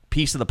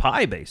piece of the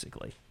pie,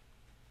 basically.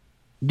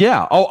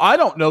 Yeah. Oh, I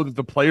don't know that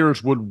the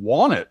players would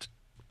want it,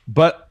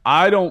 but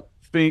I don't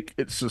think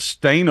it's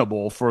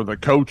sustainable for the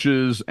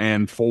coaches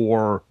and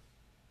for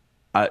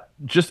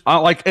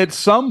like at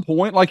some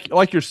point,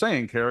 like you're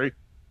saying, Kerry,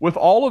 with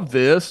all of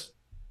this,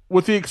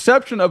 with the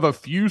exception of a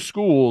few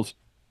schools,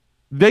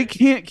 they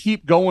can't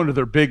keep going to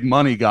their big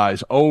money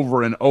guys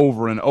over and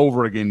over and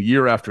over again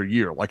year after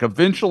year. Like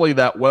eventually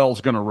that well's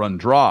going to run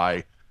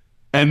dry,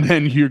 and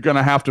then you're going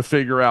to have to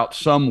figure out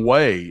some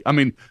way. I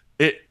mean,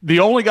 the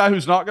only guy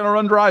who's not going to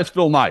run dry is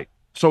Phil Knight.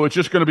 So it's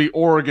just going to be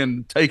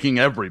Oregon taking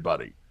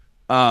everybody.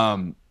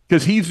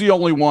 Because he's the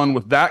only one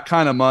with that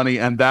kind of money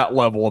and that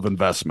level of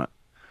investment.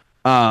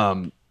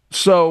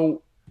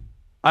 So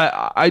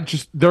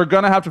they're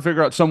going to have to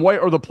figure out some way,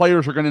 or the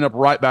players are going to end up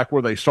right back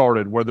where they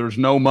started, where there's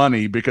no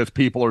money because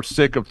people are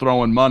sick of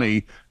throwing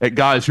money at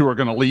guys who are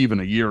going to leave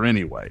in a year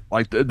anyway.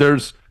 Like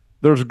there's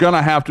going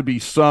to have to be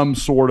some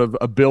sort of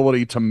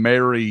ability to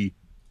marry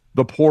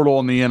the portal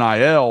and the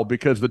NIL,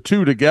 because the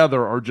two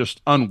together are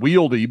just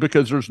unwieldy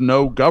because there's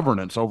no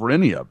governance over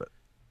any of it.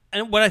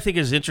 And what I think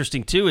is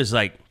interesting, too, is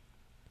like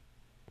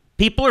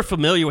people are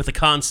familiar with the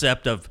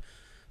concept of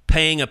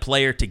paying a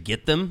player to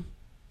get them.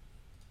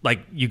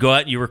 Like you go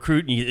out and you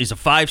recruit, and he's a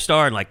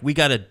 5-star, and like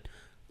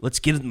let's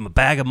give him a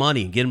bag of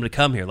money and get him to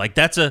come here. Like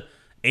that's a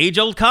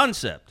age-old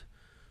concept.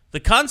 The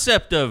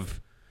concept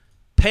of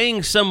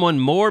paying someone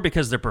more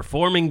because they're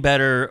performing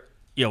better,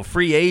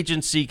 free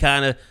agency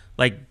kind of,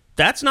 like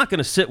that's not going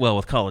to sit well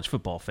with college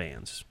football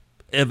fans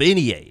of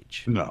any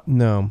age.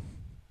 No.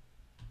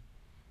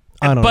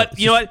 I don't know. But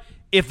you know what?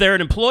 If they're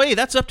an employee,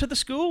 that's up to the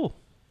school.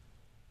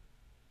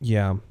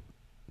 Yeah.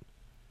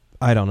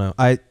 I don't know.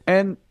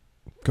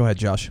 Go ahead,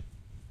 Josh.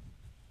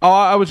 Oh,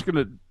 I was going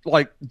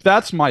to,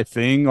 that's my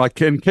thing.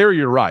 Like, and Kerry,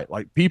 you're right.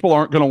 Like, people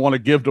aren't going to want to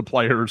give to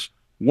players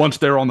once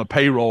they're on the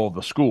payroll of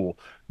the school.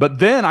 But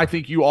then I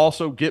think you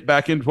also get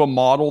back into a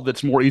model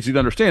that's more easy to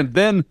understand.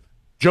 Then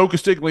Joe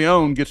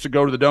Castiglione gets to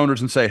go to the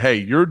donors and say, hey,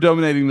 you're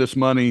donating this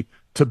money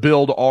to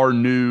build our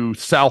new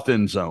south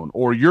end zone,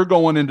 or you're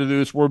going into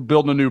this, we're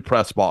building a new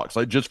press box,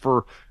 like just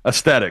for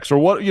aesthetics, or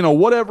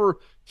whatever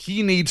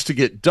he needs to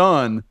get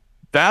done.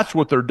 That's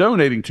what they're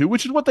donating to,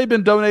 which is what they've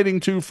been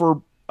donating to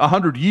for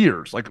 100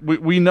 years. Like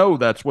we know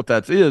that's what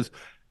that is.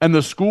 And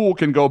the school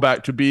can go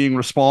back to being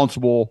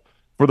responsible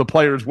for the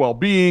players'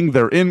 well-being,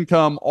 their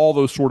income, all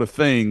those sort of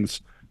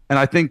things. And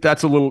I think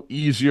that's a little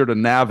easier to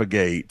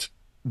navigate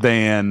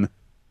than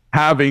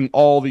having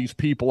all these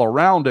people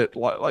around it.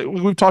 Like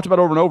we've talked about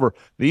over and over,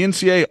 the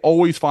NCAA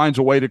always finds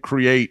a way to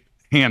create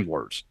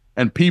handlers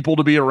and people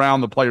to be around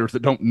the players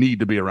that don't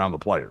need to be around the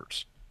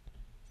players.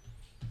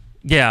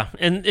 Yeah,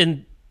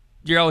 and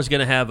you're always going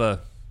to have a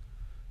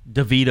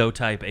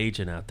DeVito-type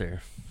agent out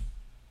there.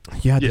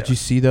 Yeah, did you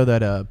see, though,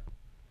 that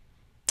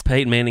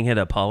Peyton Manning had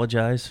to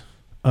apologize?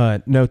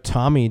 No,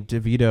 Tommy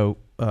DeVito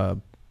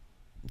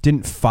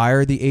didn't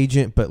fire the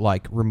agent, but,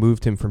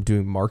 removed him from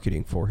doing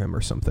marketing for him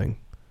or something.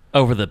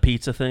 Over the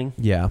pizza thing?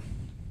 Yeah.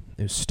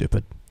 It was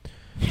stupid.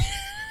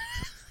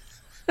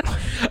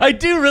 I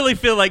do really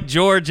feel like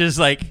George is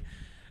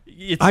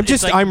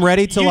I'm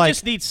ready to You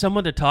just need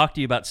someone to talk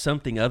to you about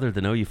something other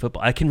than OU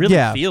football. I can really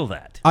feel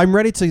that. I'm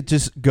ready to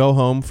just go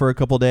home for a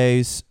couple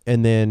days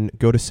and then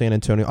go to San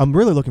Antonio. I'm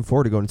really looking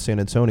forward to going to San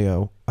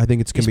Antonio. I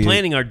think it's going to be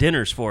planning our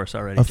dinners for us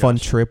already. A fun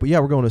trip. But yeah,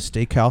 we're going to a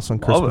steakhouse on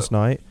Christmas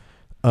night.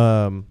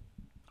 I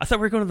thought we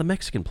were going to the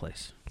Mexican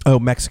place. Oh,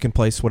 Mexican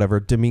place, whatever.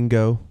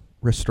 Domingo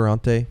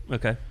Restaurante.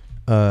 Okay.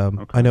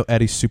 I know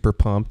Eddie's super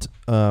pumped.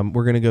 We're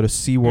going to go to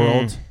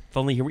SeaWorld. If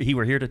only he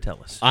were here to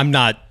tell us. I'm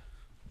not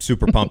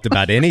super pumped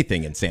about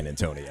anything in San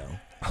Antonio.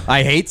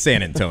 I hate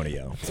San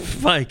Antonio.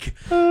 Mike.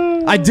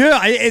 I do.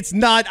 It's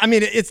not. I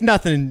mean, it's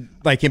nothing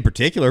in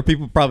particular.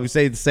 People probably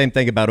say the same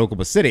thing about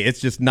Oklahoma City.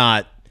 It's just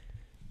not.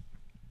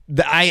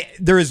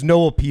 There is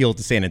no appeal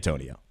to San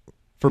Antonio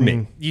for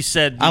me. You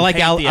said I like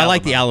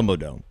the Alamo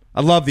Dome.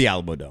 I love the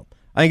Alamo Dome.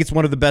 I think it's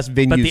one of the best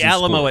venues. But the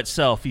Alamo sport.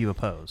 itself, you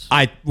oppose.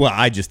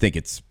 I just think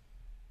it's.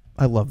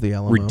 I love the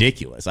Alamo.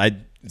 Ridiculous.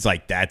 It's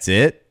like that's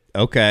it.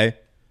 Okay.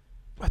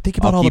 I think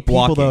about all the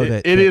people though.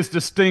 It is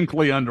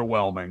distinctly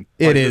underwhelming.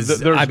 It is.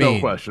 There's no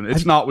question.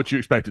 It's not what you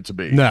expect it to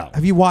be. No.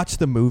 Have you watched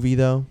the movie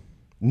though?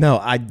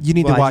 No. You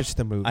need to watch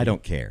the movie. I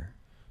don't care.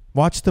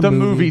 Watch the movie.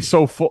 movie. The movie's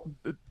so full.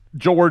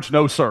 George,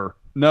 no sir.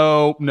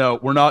 No,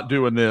 we're not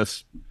doing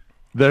this.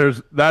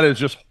 that is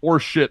just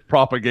horseshit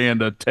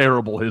propaganda,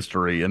 terrible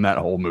history in that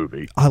whole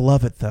movie. I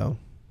love it though.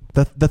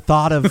 The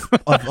thought of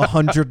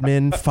 100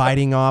 men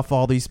fighting off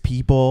all these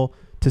people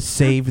to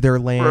save their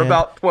land For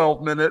about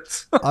 12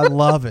 minutes. I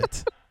love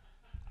it.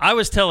 I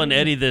was telling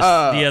Eddie this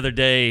the other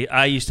day.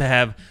 I used to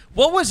have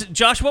what was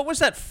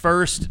that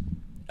first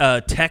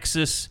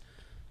Texas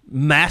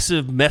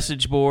massive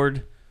message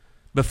board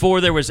before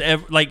there was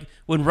ever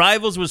when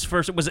Rivals was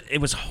first? It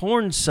was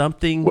Horn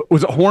something.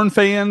 Was it Horn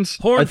Fans?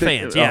 Horn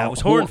Fans, yeah, it was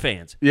Horn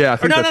Fans. Yeah, I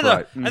think that's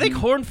right. I think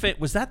Horn Fan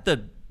was that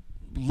the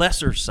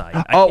lesser site.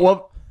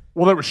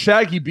 Well, there was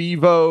Shaggy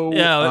Bevo.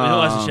 Yeah, it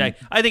wasn't Shaggy.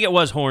 I think it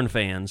was Horn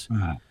Fans.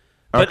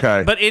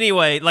 Okay, but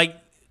anyway,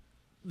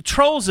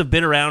 trolls have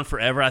been around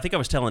forever. I think I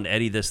was telling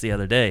Eddie this the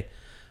other day.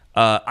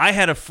 I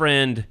had a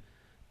friend,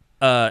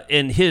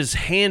 and his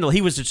handle,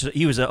 he was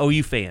an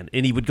OU fan,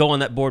 and he would go on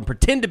that board and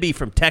pretend to be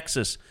from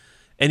Texas,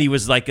 and he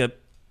was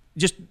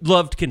just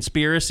loved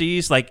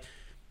conspiracies. Like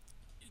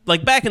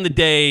back in the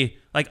day,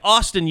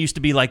 Austin used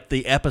to be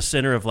the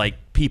epicenter of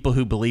people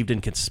who believed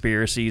in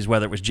conspiracies,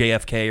 whether it was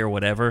JFK or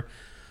whatever.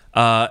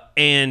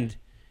 And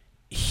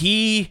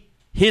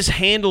his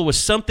handle was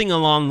something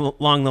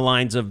along the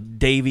lines of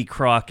Davy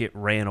Crockett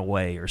ran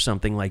away or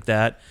something like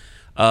that,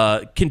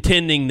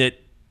 contending that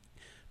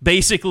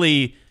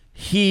basically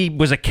he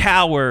was a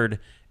coward,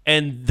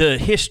 and the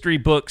history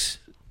books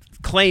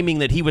claiming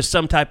that he was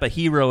some type of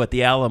hero at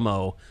the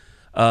Alamo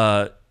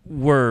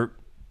were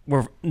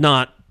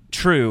not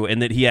true,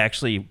 and that he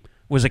actually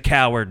was a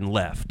coward and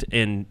left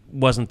and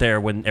wasn't there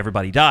when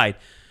everybody died.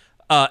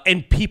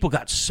 And people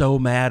got so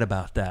mad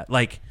about that.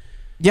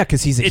 Yeah,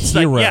 because he's a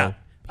hero.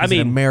 He's an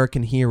an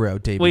American hero,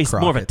 David Well, he's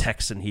Crockett. more of a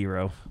Texan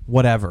hero.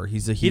 Whatever,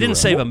 he's a hero. He didn't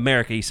save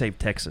America; he saved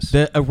Texas.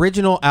 The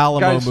original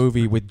Alamo Guys.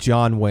 movie with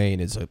John Wayne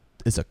is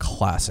a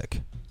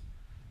classic.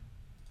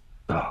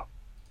 Oh,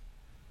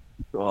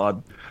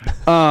 God.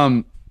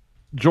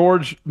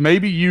 George,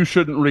 maybe you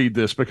shouldn't read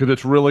this because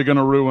it's really going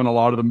to ruin a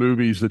lot of the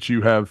movies that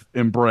you have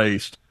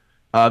embraced.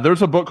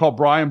 There's a book called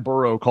Brian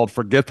Burrow called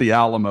Forget the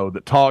Alamo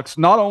that talks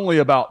not only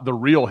about the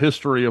real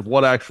history of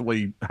what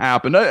actually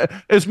happened,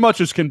 as much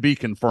as can be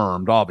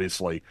confirmed,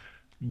 obviously,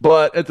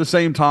 but at the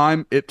same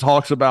time, it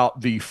talks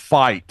about the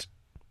fight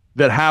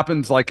that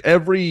happens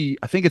every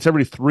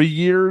 3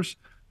 years,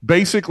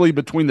 basically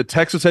between the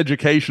Texas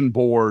Education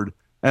Board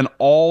and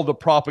all the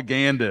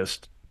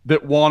propagandists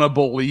that want to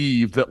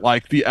believe that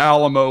the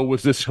Alamo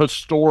was this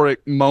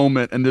historic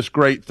moment and this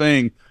great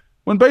thing,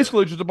 when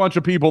basically just a bunch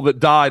of people that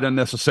died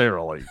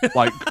unnecessarily.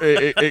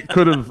 It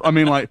could have, and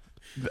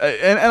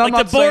I'm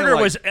not the border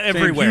saying, was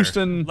everywhere.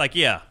 Houston,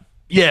 yeah.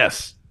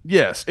 Yes.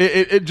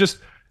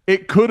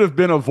 It could have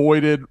been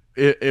avoided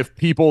if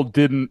people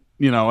didn't,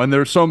 and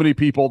there's so many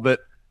people that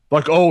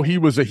he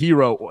was a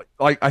hero.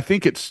 I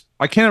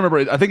can't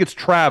remember. I think it's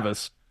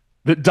Travis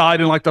that died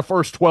in the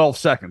first 12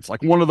 seconds.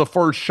 One of the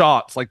first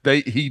shots,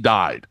 he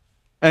died.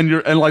 And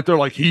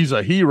they're he's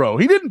a hero.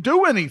 He didn't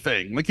do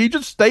anything. He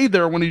just stayed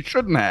there when he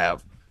shouldn't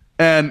have.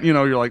 And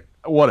you're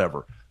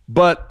whatever.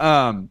 But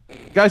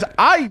guys,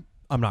 I'm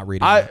not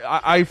reading.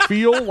 I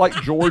feel like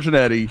George and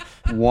Eddie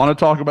want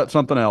to talk about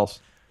something else.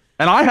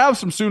 And I have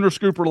some Sooner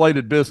Scoop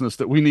related business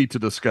that we need to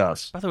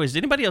discuss. By the way, is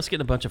anybody else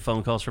getting a bunch of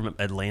phone calls from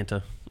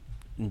Atlanta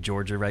and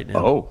Georgia right now?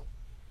 Oh,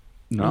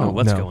 no.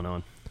 What's going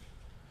on?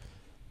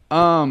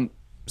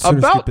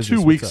 About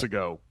 2 weeks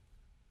ago,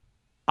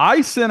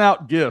 I sent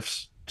out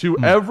gifts to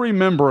every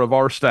member of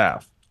our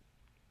staff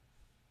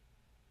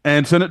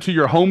and sent it to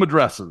your home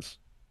addresses.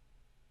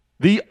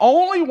 The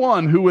only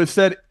one who has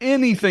said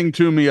anything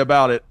to me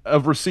about it,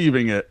 of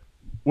receiving it,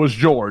 was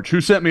George, who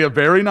sent me a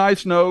very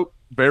nice note,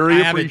 very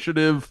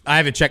appreciative. I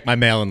haven't checked my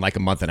mail in a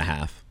month and a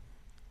half.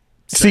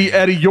 See,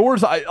 Eddie,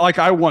 yours,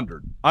 I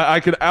wondered. I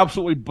could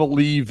absolutely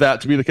believe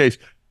that to be the case.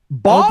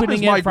 Bob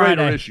Opening is my it Friday.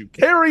 greater issue.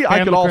 Carrie,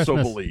 I could also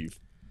Christmas. believe.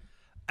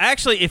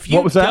 Actually, if you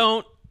What was that?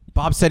 don't...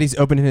 Bob said he's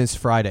opening his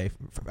Friday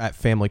at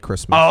family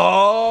Christmas.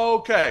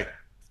 Okay.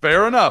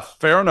 Fair enough,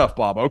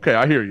 Bob. Okay,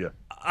 I hear you.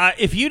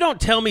 if you don't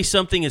tell me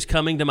something is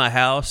coming to my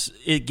house,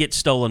 it gets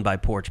stolen by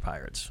porch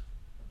pirates.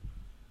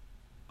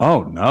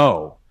 Oh,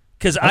 no.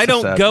 Because I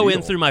don't go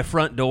in through my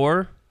front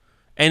door,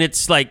 and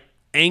it's like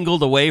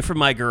angled away from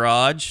my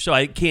garage, so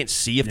I can't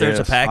see if there's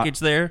a package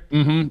there.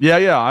 Mm-hmm.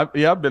 Yeah.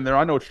 I've been there.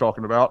 I know what you're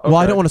talking about. Okay. Well,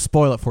 I don't want to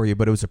spoil it for you,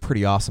 but it was a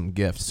pretty awesome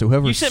gift. So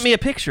whoever You sent me a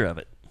picture of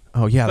it.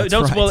 Oh yeah, But that's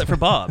don't right. spoil it for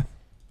Bob.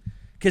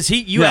 Because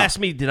you asked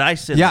me, did I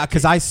send Yeah, it?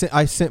 because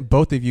I sent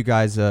both of you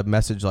guys a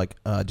message like,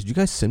 did you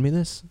guys send me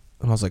this?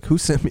 And I was like, who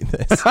sent me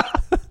this?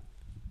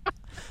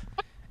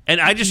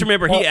 And I just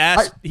remember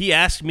he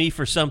asked me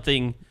for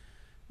something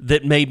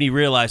that made me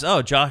realize,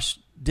 oh, Josh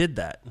did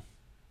that.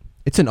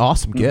 It's an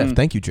awesome gift.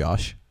 Thank you,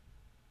 Josh.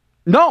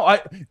 No,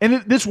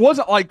 this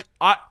wasn't like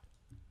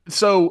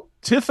so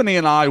Tiffany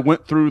and I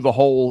went through the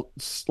whole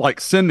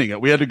sending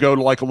it. We had to go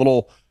to a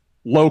little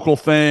local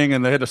thing,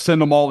 and they had to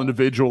send them all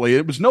individually.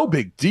 It was no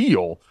big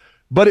deal,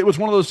 but it was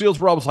one of those deals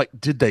where I was like,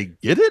 did they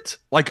get it?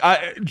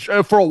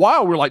 For a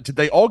while we were like, did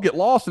they all get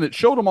lost? And it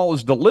showed them all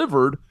as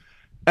delivered.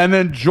 And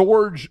then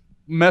George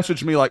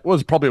messaged me like,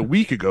 was probably a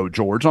week ago,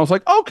 George. And I was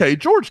like, okay,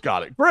 George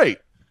got it. Great.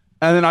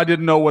 And then I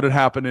didn't know what had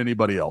happened to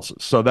anybody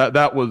else's. So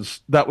that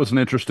was an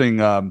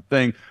interesting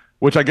thing,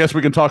 which I guess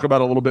we can talk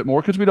about a little bit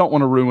more because we don't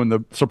want to ruin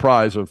the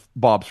surprise of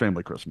Bob's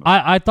family Christmas.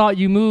 I thought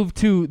you moved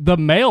to the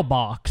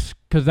mailbox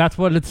because that's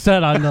what it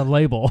said on the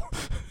label.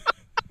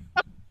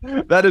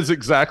 That is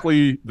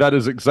exactly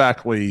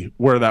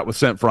where that was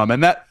sent from.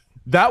 And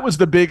that was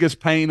the biggest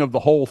pain of the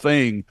whole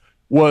thing,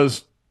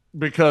 was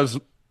because,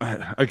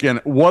 again,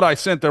 what I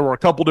sent, there were a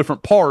couple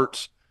different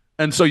parts.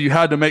 And so you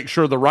had to make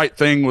sure the right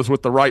thing was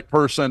with the right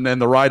person and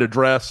the right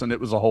address, and it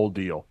was a whole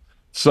deal.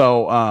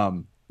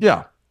 So,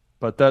 yeah,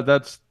 but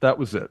that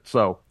was it.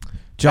 So,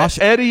 Josh,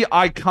 Eddie,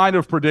 I kind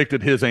of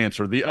predicted his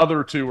answer. The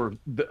other two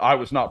I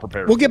was not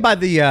prepared. We'll get by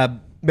the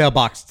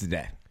mailbox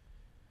today.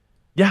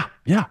 Yeah.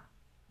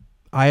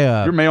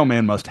 Your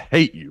mailman must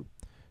hate you.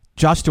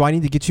 Josh, do I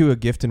need to get you a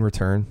gift in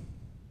return?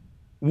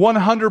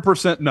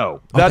 100%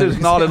 no. That is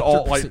not at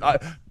all like.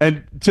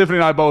 And Tiffany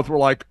and I both were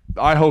like,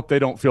 I hope they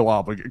don't feel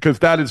obligated, because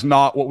that is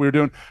not what we were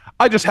doing.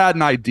 I just had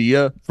an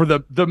idea for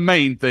the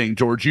main thing,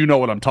 George. You know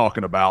what I'm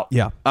talking about.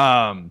 Yeah.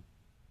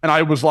 And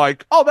I was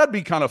like, oh, that'd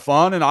be kind of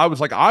fun. And I was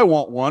like, I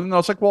want one. And I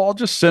was like, well, I'll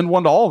just send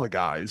one to all the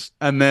guys.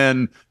 And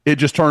then it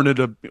just turned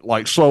into,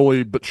 like,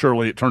 slowly but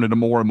surely, it turned into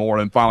more and more.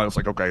 And finally, I was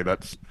like, okay,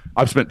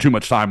 I've spent too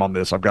much time on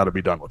this. I've got to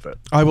be done with it.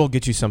 I will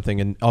get you something,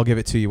 and I'll give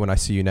it to you when I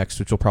see you next,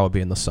 which will probably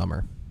be in the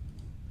summer.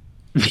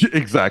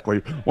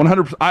 Exactly.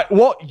 100%.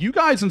 Well, you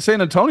guys in San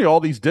Antonio,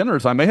 all these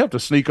dinners, I may have to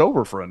sneak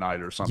over for a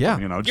night or something. Yeah.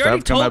 You know, You just already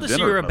have come told have us you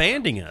dinner. were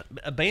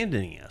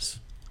abandoning us.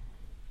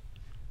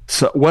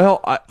 So,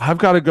 well, I've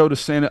got to go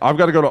to I've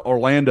got to go to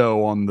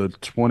Orlando on the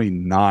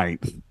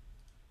 29th,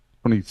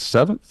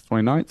 27th,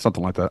 29th,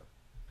 something like that.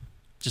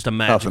 Just a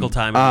magical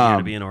time of year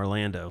to be in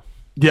Orlando.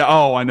 Yeah.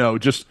 Oh, I know.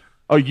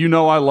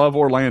 I love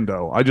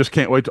Orlando. I just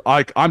can't wait.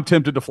 I'm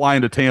tempted to fly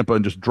into Tampa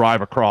and just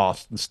drive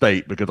across the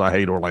state because I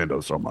hate Orlando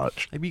so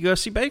much. Maybe you go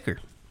see Baker.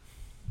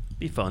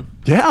 Be fun.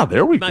 Yeah,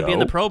 there we Might go. be in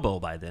the Pro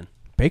Bowl by then.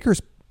 Baker's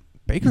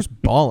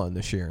balling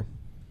this year.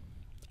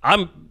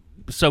 I'm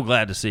so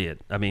glad to see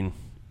it. I mean,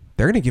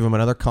 they're going to give him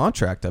another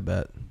contract, I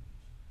bet.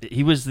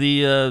 he was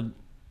the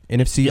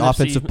NFC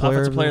Offensive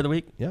Player of the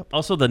Week. Yep.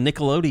 Also the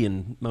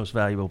Nickelodeon Most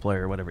Valuable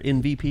Player, or whatever,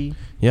 MVP.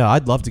 Yeah,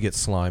 I'd love to get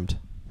slimed.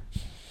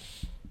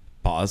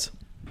 Pause.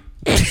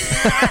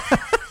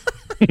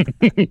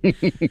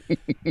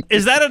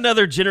 Is that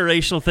another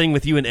generational thing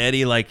with you and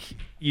Eddie? Like,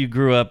 you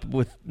grew up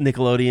with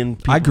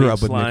Nickelodeon. I grew being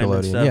up with slimed and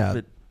Nickelodeon, stuff, yeah.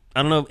 But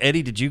I don't know,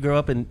 Eddie, did you grow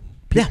up and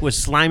Yeah. was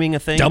sliming a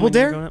thing? Double when you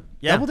were Dare? growing up?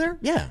 Yeah. Double Dare?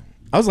 Yeah.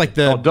 I was like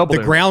the Double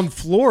Dare. ground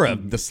floor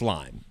of the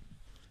slime.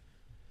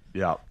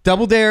 Yeah.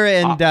 Double Dare,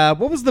 and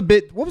what was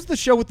the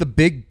show with the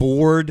big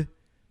board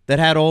that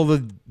had all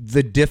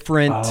the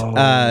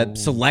different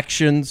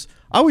selections?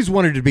 I always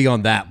wanted to be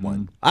on that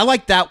one. I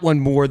like that one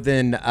more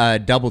than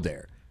Double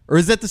Dare. Or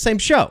is that the same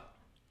show?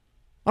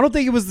 I don't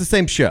think it was the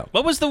same show.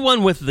 What was the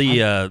one with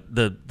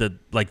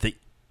the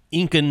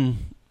Incan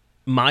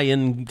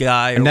Mayan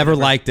guy? I never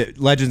liked it.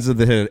 Legends of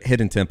the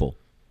Hidden Temple.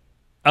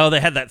 Oh,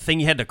 they had that thing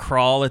you had to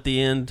crawl at the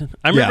end.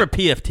 I remember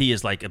PFT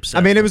is like obsessed.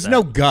 I mean, it with was that.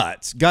 no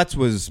Guts. Guts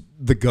was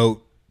the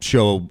GOAT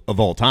show of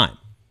all time.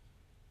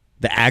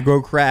 The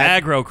Aggro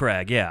Crag. Aggro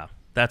Crag. Yeah,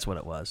 that's what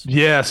it was.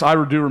 Yes, I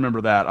do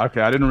remember that. Okay,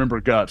 I didn't remember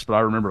Guts, but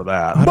I remember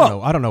that.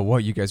 I don't know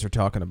what you guys are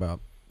talking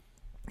about.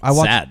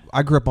 Sad.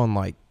 I grew up on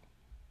like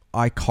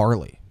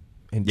iCarly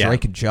and Yeah.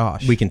 Drake and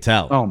Josh. We can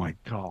tell. Oh my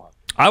God.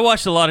 I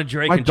watched a lot of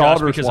Drake My and Josh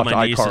daughters because of watch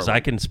my nieces. iCarly. I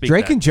can speak.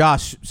 Drake that. and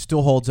Josh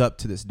still holds up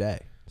to this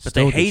day. but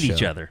Still they a good hate show.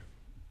 each other.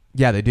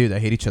 Yeah, they do. They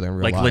hate each other in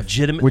real Like, life.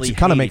 legitimately which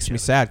kind of hate makes each me other.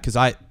 sad because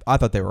I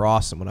thought they were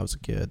awesome when I was a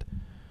kid.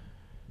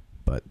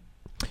 But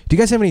do you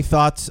guys have any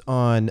thoughts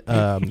on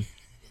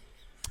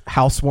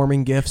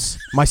housewarming gifts?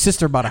 My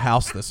sister bought a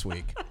house this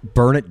week,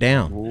 Burn it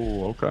down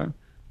Oh, okay.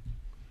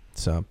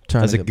 so I'm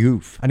trying as to a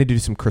goof. I need to do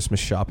some Christmas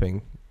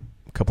shopping.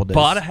 A couple days.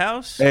 Bought a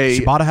house. Hey,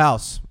 She bought a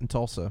house in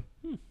Tulsa.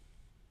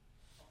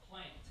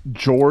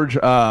 George,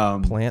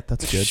 Plant.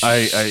 That's good.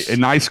 a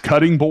nice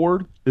cutting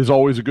board is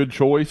always a good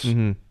choice.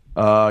 Mm-hmm.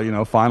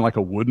 Find like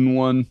a wooden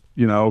one,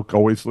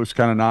 always looks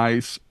kind of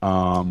nice.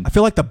 I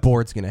feel like the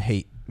board's gonna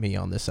hate me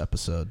on this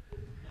episode.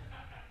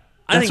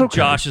 I think okay.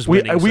 Josh is we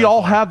winning. we so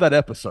all far. have that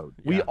episode.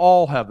 Yeah. We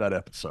all have that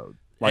episode.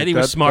 Like, Eddie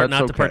was smart that's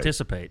not to okay.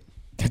 participate.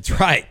 That's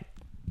right.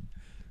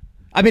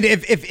 I mean,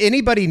 if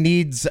anybody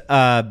needs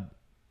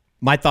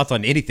my thoughts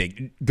on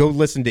anything, go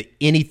listen to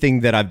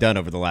anything that I've done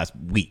over the last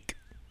week.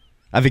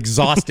 I've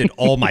exhausted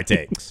all my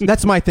takes.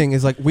 That's my thing.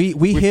 Is like we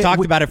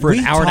talked about it for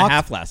an hour and a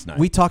half last night.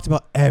 We talked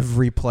about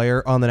every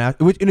player on the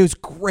and it was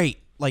great.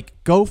 Like,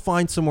 go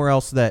find somewhere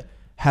else that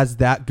has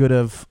that good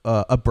of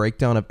a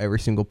breakdown of every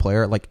single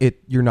player. Like,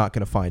 you're not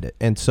going to find it.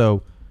 And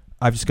so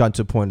I've just gotten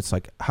to a point. It's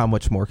like, how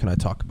much more can I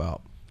talk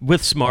about?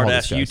 With smart All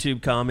ass these guys.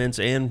 YouTube comments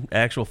and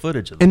actual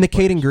footage of And the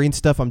players. Caden Green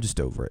stuff, I'm just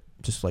over it.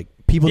 Just like,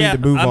 people Yeah,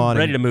 need to move I'm on.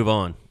 ready and, to move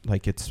on.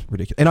 Like, it's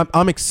ridiculous. And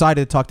I'm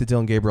excited to talk to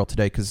Dylan Gabriel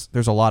today because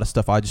there's a lot of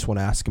stuff I just want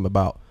to ask him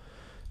about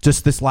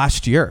just this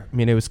last year. I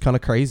mean, it was kind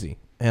of crazy.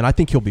 And I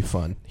think he'll be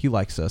fun. He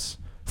likes us.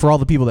 For all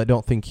the people that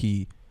don't think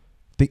he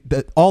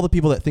all the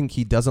people that think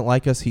he doesn't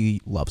like us,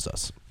 he loves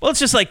us. Well, it's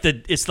just like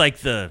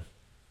the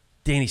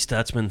Danny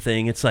Stutzman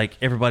thing. It's like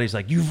everybody's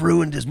like, you've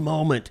ruined his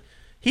moment.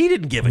 He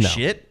didn't give a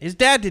shit. His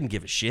dad didn't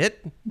give a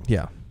shit.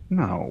 Yeah.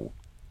 No.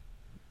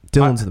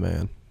 Dylan's the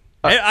man.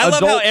 I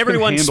love how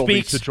everyone these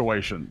speaks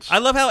situations. I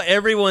love how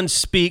everyone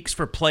speaks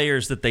for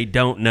players that they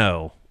don't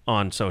know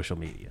on social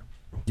media.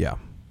 Yeah.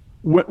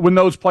 When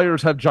those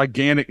players have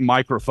gigantic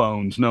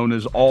microphones known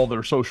as all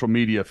their social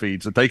media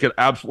feeds that they could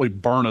absolutely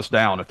burn us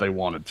down if they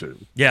wanted to.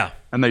 Yeah.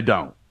 And they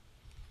don't.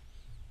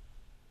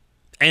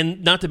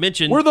 And not to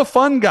mention, we're the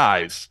fun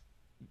guys.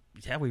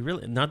 Yeah, we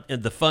really not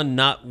the fun,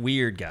 not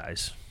weird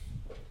guys.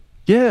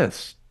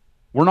 Yes.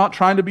 We're not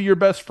trying to be your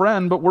best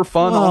friend, but we're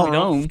fun on our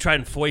own. Try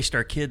and foist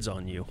our kids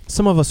on you.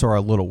 Some of us are a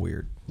little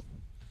weird.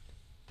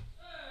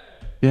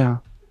 Yeah.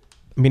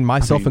 I mean,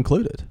 myself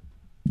included.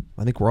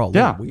 I think we're all a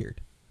little weird.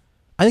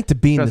 I think to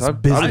be in this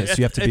business,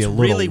 you have to be a little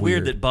weird. It's really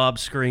weird that Bob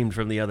screamed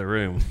from the other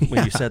room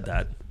when you said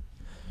that.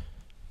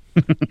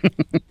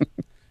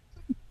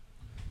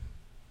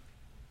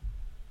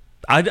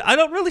 I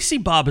don't really see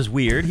Bob as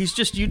weird. He's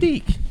just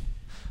unique.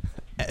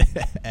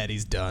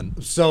 Eddie's done.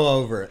 I'm so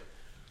over it.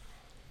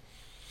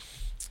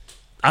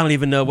 I don't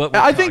even know what we're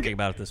talking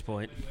about at this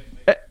point.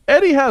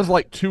 Eddie has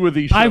like 2 of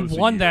these shows. I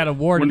won that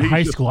award in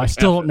high school. I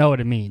still don't know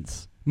what it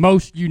means.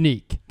 Most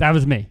unique. That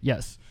was me.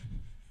 Yes.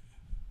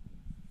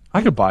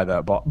 I could buy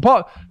that, Bob.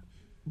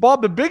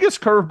 Bob, the biggest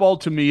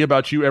curveball to me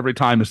about you every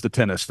time is the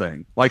tennis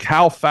thing. Like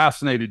how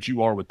fascinated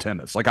you are with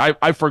tennis. Like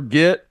I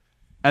forget,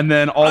 and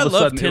then all of a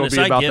sudden tennis.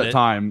 It'll be about that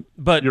time,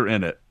 but you're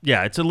in it.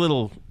 Yeah, it's a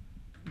little.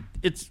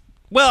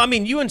 Well, I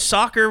mean, you and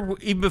soccer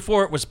even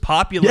before it was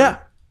popular. Yeah.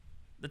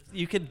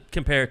 You could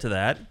compare it to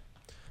that.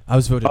 I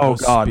was voted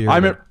most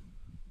spirited.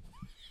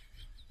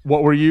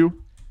 What were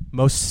you?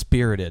 Most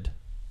spirited.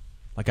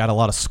 Like I had a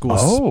lot of school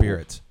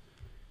spirit.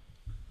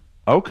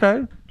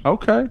 Okay.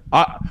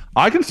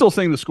 I can still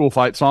sing the school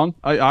fight song.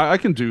 I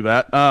can do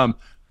that.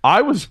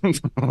 I was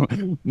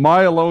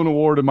my alone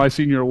award and my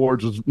senior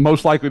awards was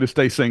most likely to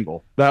stay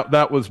single.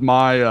 That was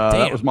my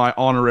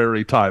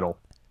honorary title.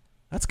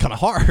 That's kind of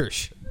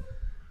harsh.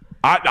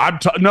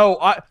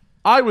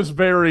 I was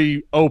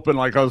very open.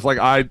 Like I was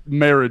like,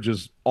 marriage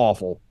is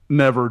awful.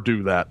 Never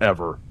do that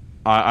ever.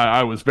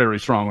 I was very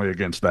strongly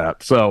against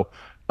that. So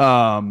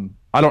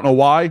I don't know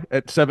why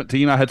at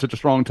 17 I had such a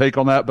strong take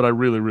on that, but I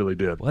really, really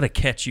did. What a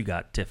catch you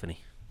got, Tiffany.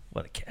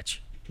 What a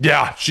catch.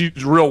 Yeah,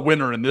 she's a real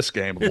winner in this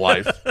game of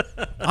life.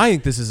 I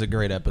think this is a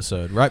great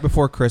episode. Right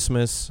before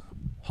Christmas,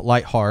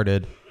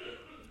 lighthearted.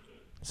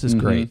 This is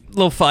great. A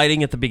little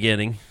fighting at the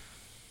beginning.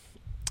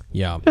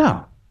 Yeah.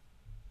 Yeah.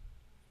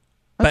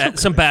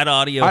 Some bad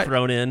audio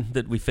thrown in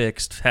that we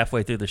fixed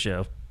halfway through the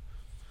show.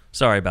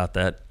 Sorry about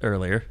that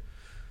earlier.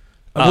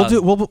 We'll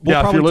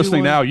if you're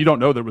listening now, you don't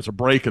know there was a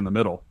break in the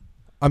middle.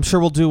 I'm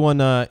sure we'll do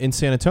one in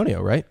San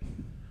Antonio, right?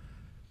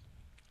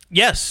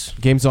 Yes.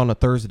 Game's on a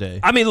Thursday.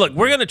 I mean, look,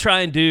 we're going to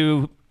try and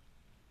do,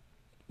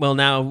 well,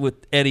 now with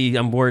Eddie,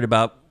 I'm worried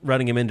about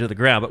running him into the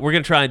ground, but we're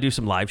going to try and do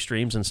some live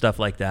streams and stuff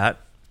like that.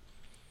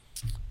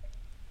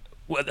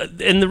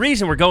 And the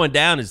reason we're going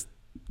down is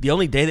the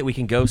only day that we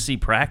can go see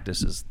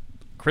practice is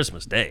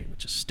Christmas Day,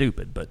 which is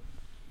stupid, but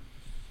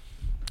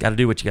got to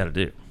do what you got to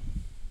do.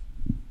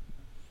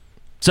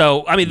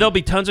 So, I mean, there'll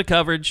be tons of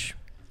coverage.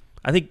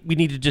 I think we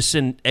need to just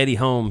send Eddie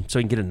home so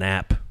he can get a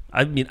nap.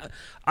 I mean,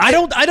 I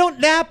don't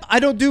nap. I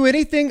don't do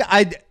anything.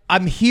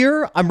 I'm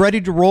here. I'm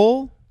ready to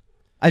roll.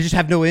 I just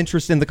have no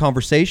interest in the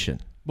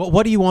conversation. Well,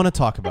 what do you want to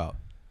talk about?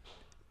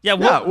 Yeah,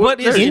 what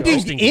is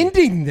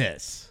ending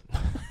this?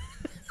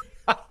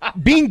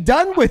 Being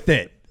done with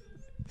it.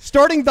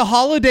 Starting the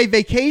holiday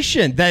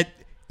vacation that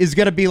is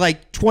going to be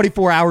like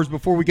 24 hours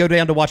before we go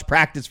down to watch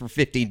practice for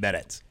 15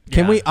 minutes.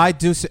 Can we?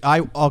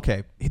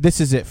 Okay.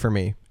 This is it for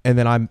me, and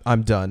then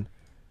I'm done.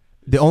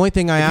 The only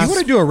thing I ask, if you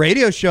want to do a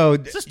radio show,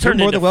 you're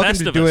more than welcome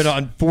to do it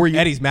on 4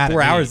 Eddie's mad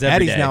 4 at hours me. every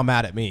Eddie's day. now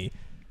mad at me.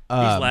 He's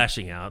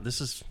lashing out. That's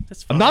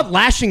fine. I'm not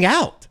lashing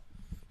out.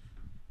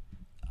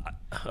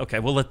 Okay,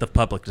 we'll let the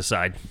public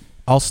decide.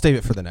 I'll save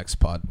it for the next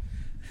pod.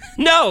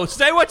 No,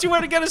 say what you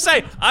were going to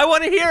say. I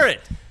want to hear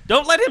it.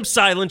 Don't let him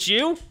silence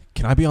you.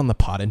 Can I be on the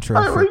pod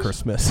intro for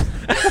Christmas?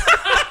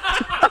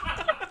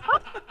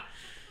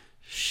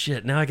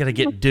 Shit, now I got to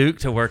get Duke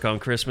to work on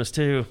Christmas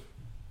too.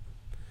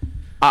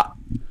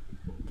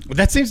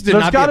 That seems to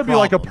There's not got to be be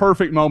like a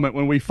perfect moment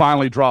when we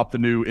finally drop the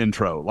new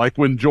intro, like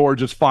when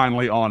George is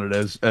finally on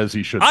it as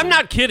he should. I'm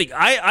not kidding.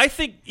 I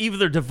think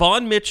either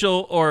Devon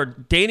Mitchell or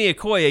Danny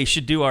Okoye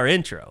should do our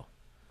intro.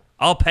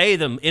 I'll pay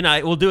them.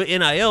 We'll do an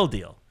NIL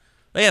deal.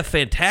 They have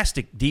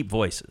fantastic deep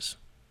voices.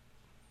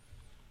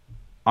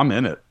 I'm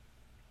in it.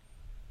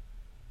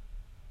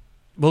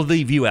 We'll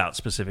leave you out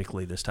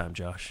specifically this time,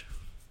 Josh.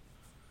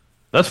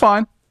 That's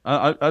fine.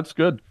 That's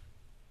good.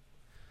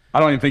 I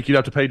don't even think you'd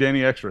have to pay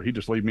Danny extra. He'd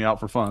just leave me out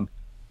for fun.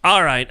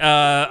 All right.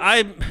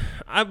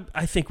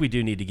 I think we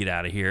do need to get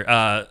out of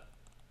here.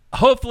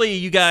 Hopefully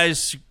you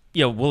guys,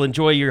 will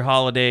enjoy your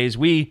holidays.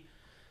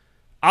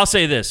 I'll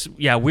say this.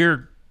 Yeah,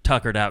 we're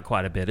tuckered out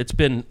quite a bit. It's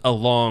been a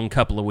long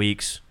couple of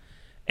weeks.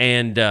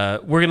 And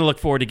we're going to look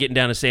forward to getting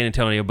down to San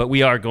Antonio, but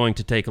we are going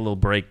to take a little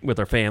break with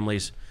our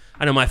families.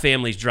 I know my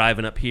family's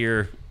driving up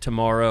here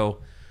tomorrow,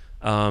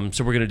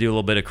 so we're going to do a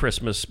little bit of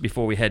Christmas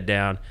before we head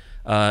down.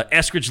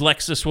 Eskridge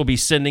Lexus will be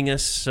sending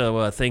us,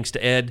 so thanks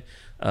to Ed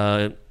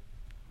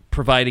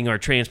providing our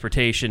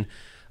transportation.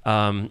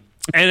 And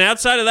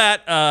outside of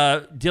that,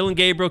 Dylan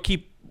Gabriel,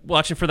 keep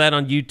watching for that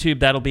on YouTube.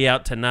 That'll be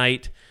out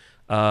tonight.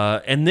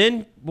 And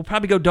then we'll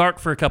probably go dark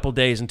for a couple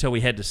days until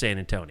we head to San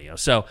Antonio.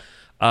 So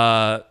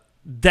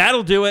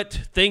that'll do it.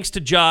 Thanks to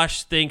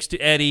Josh. Thanks to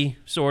Eddie,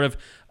 sort of.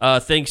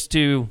 Thanks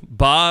to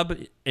Bob.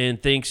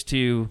 And thanks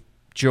to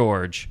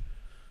George,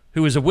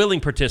 who is a willing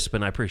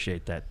participant. I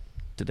appreciate that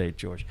today,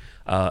 George.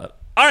 All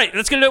right,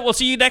 that's going to do it. We'll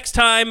see you next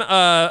time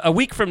a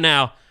week from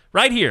now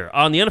right here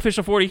on the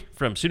Unofficial 40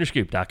 from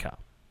Soonerscoop.com.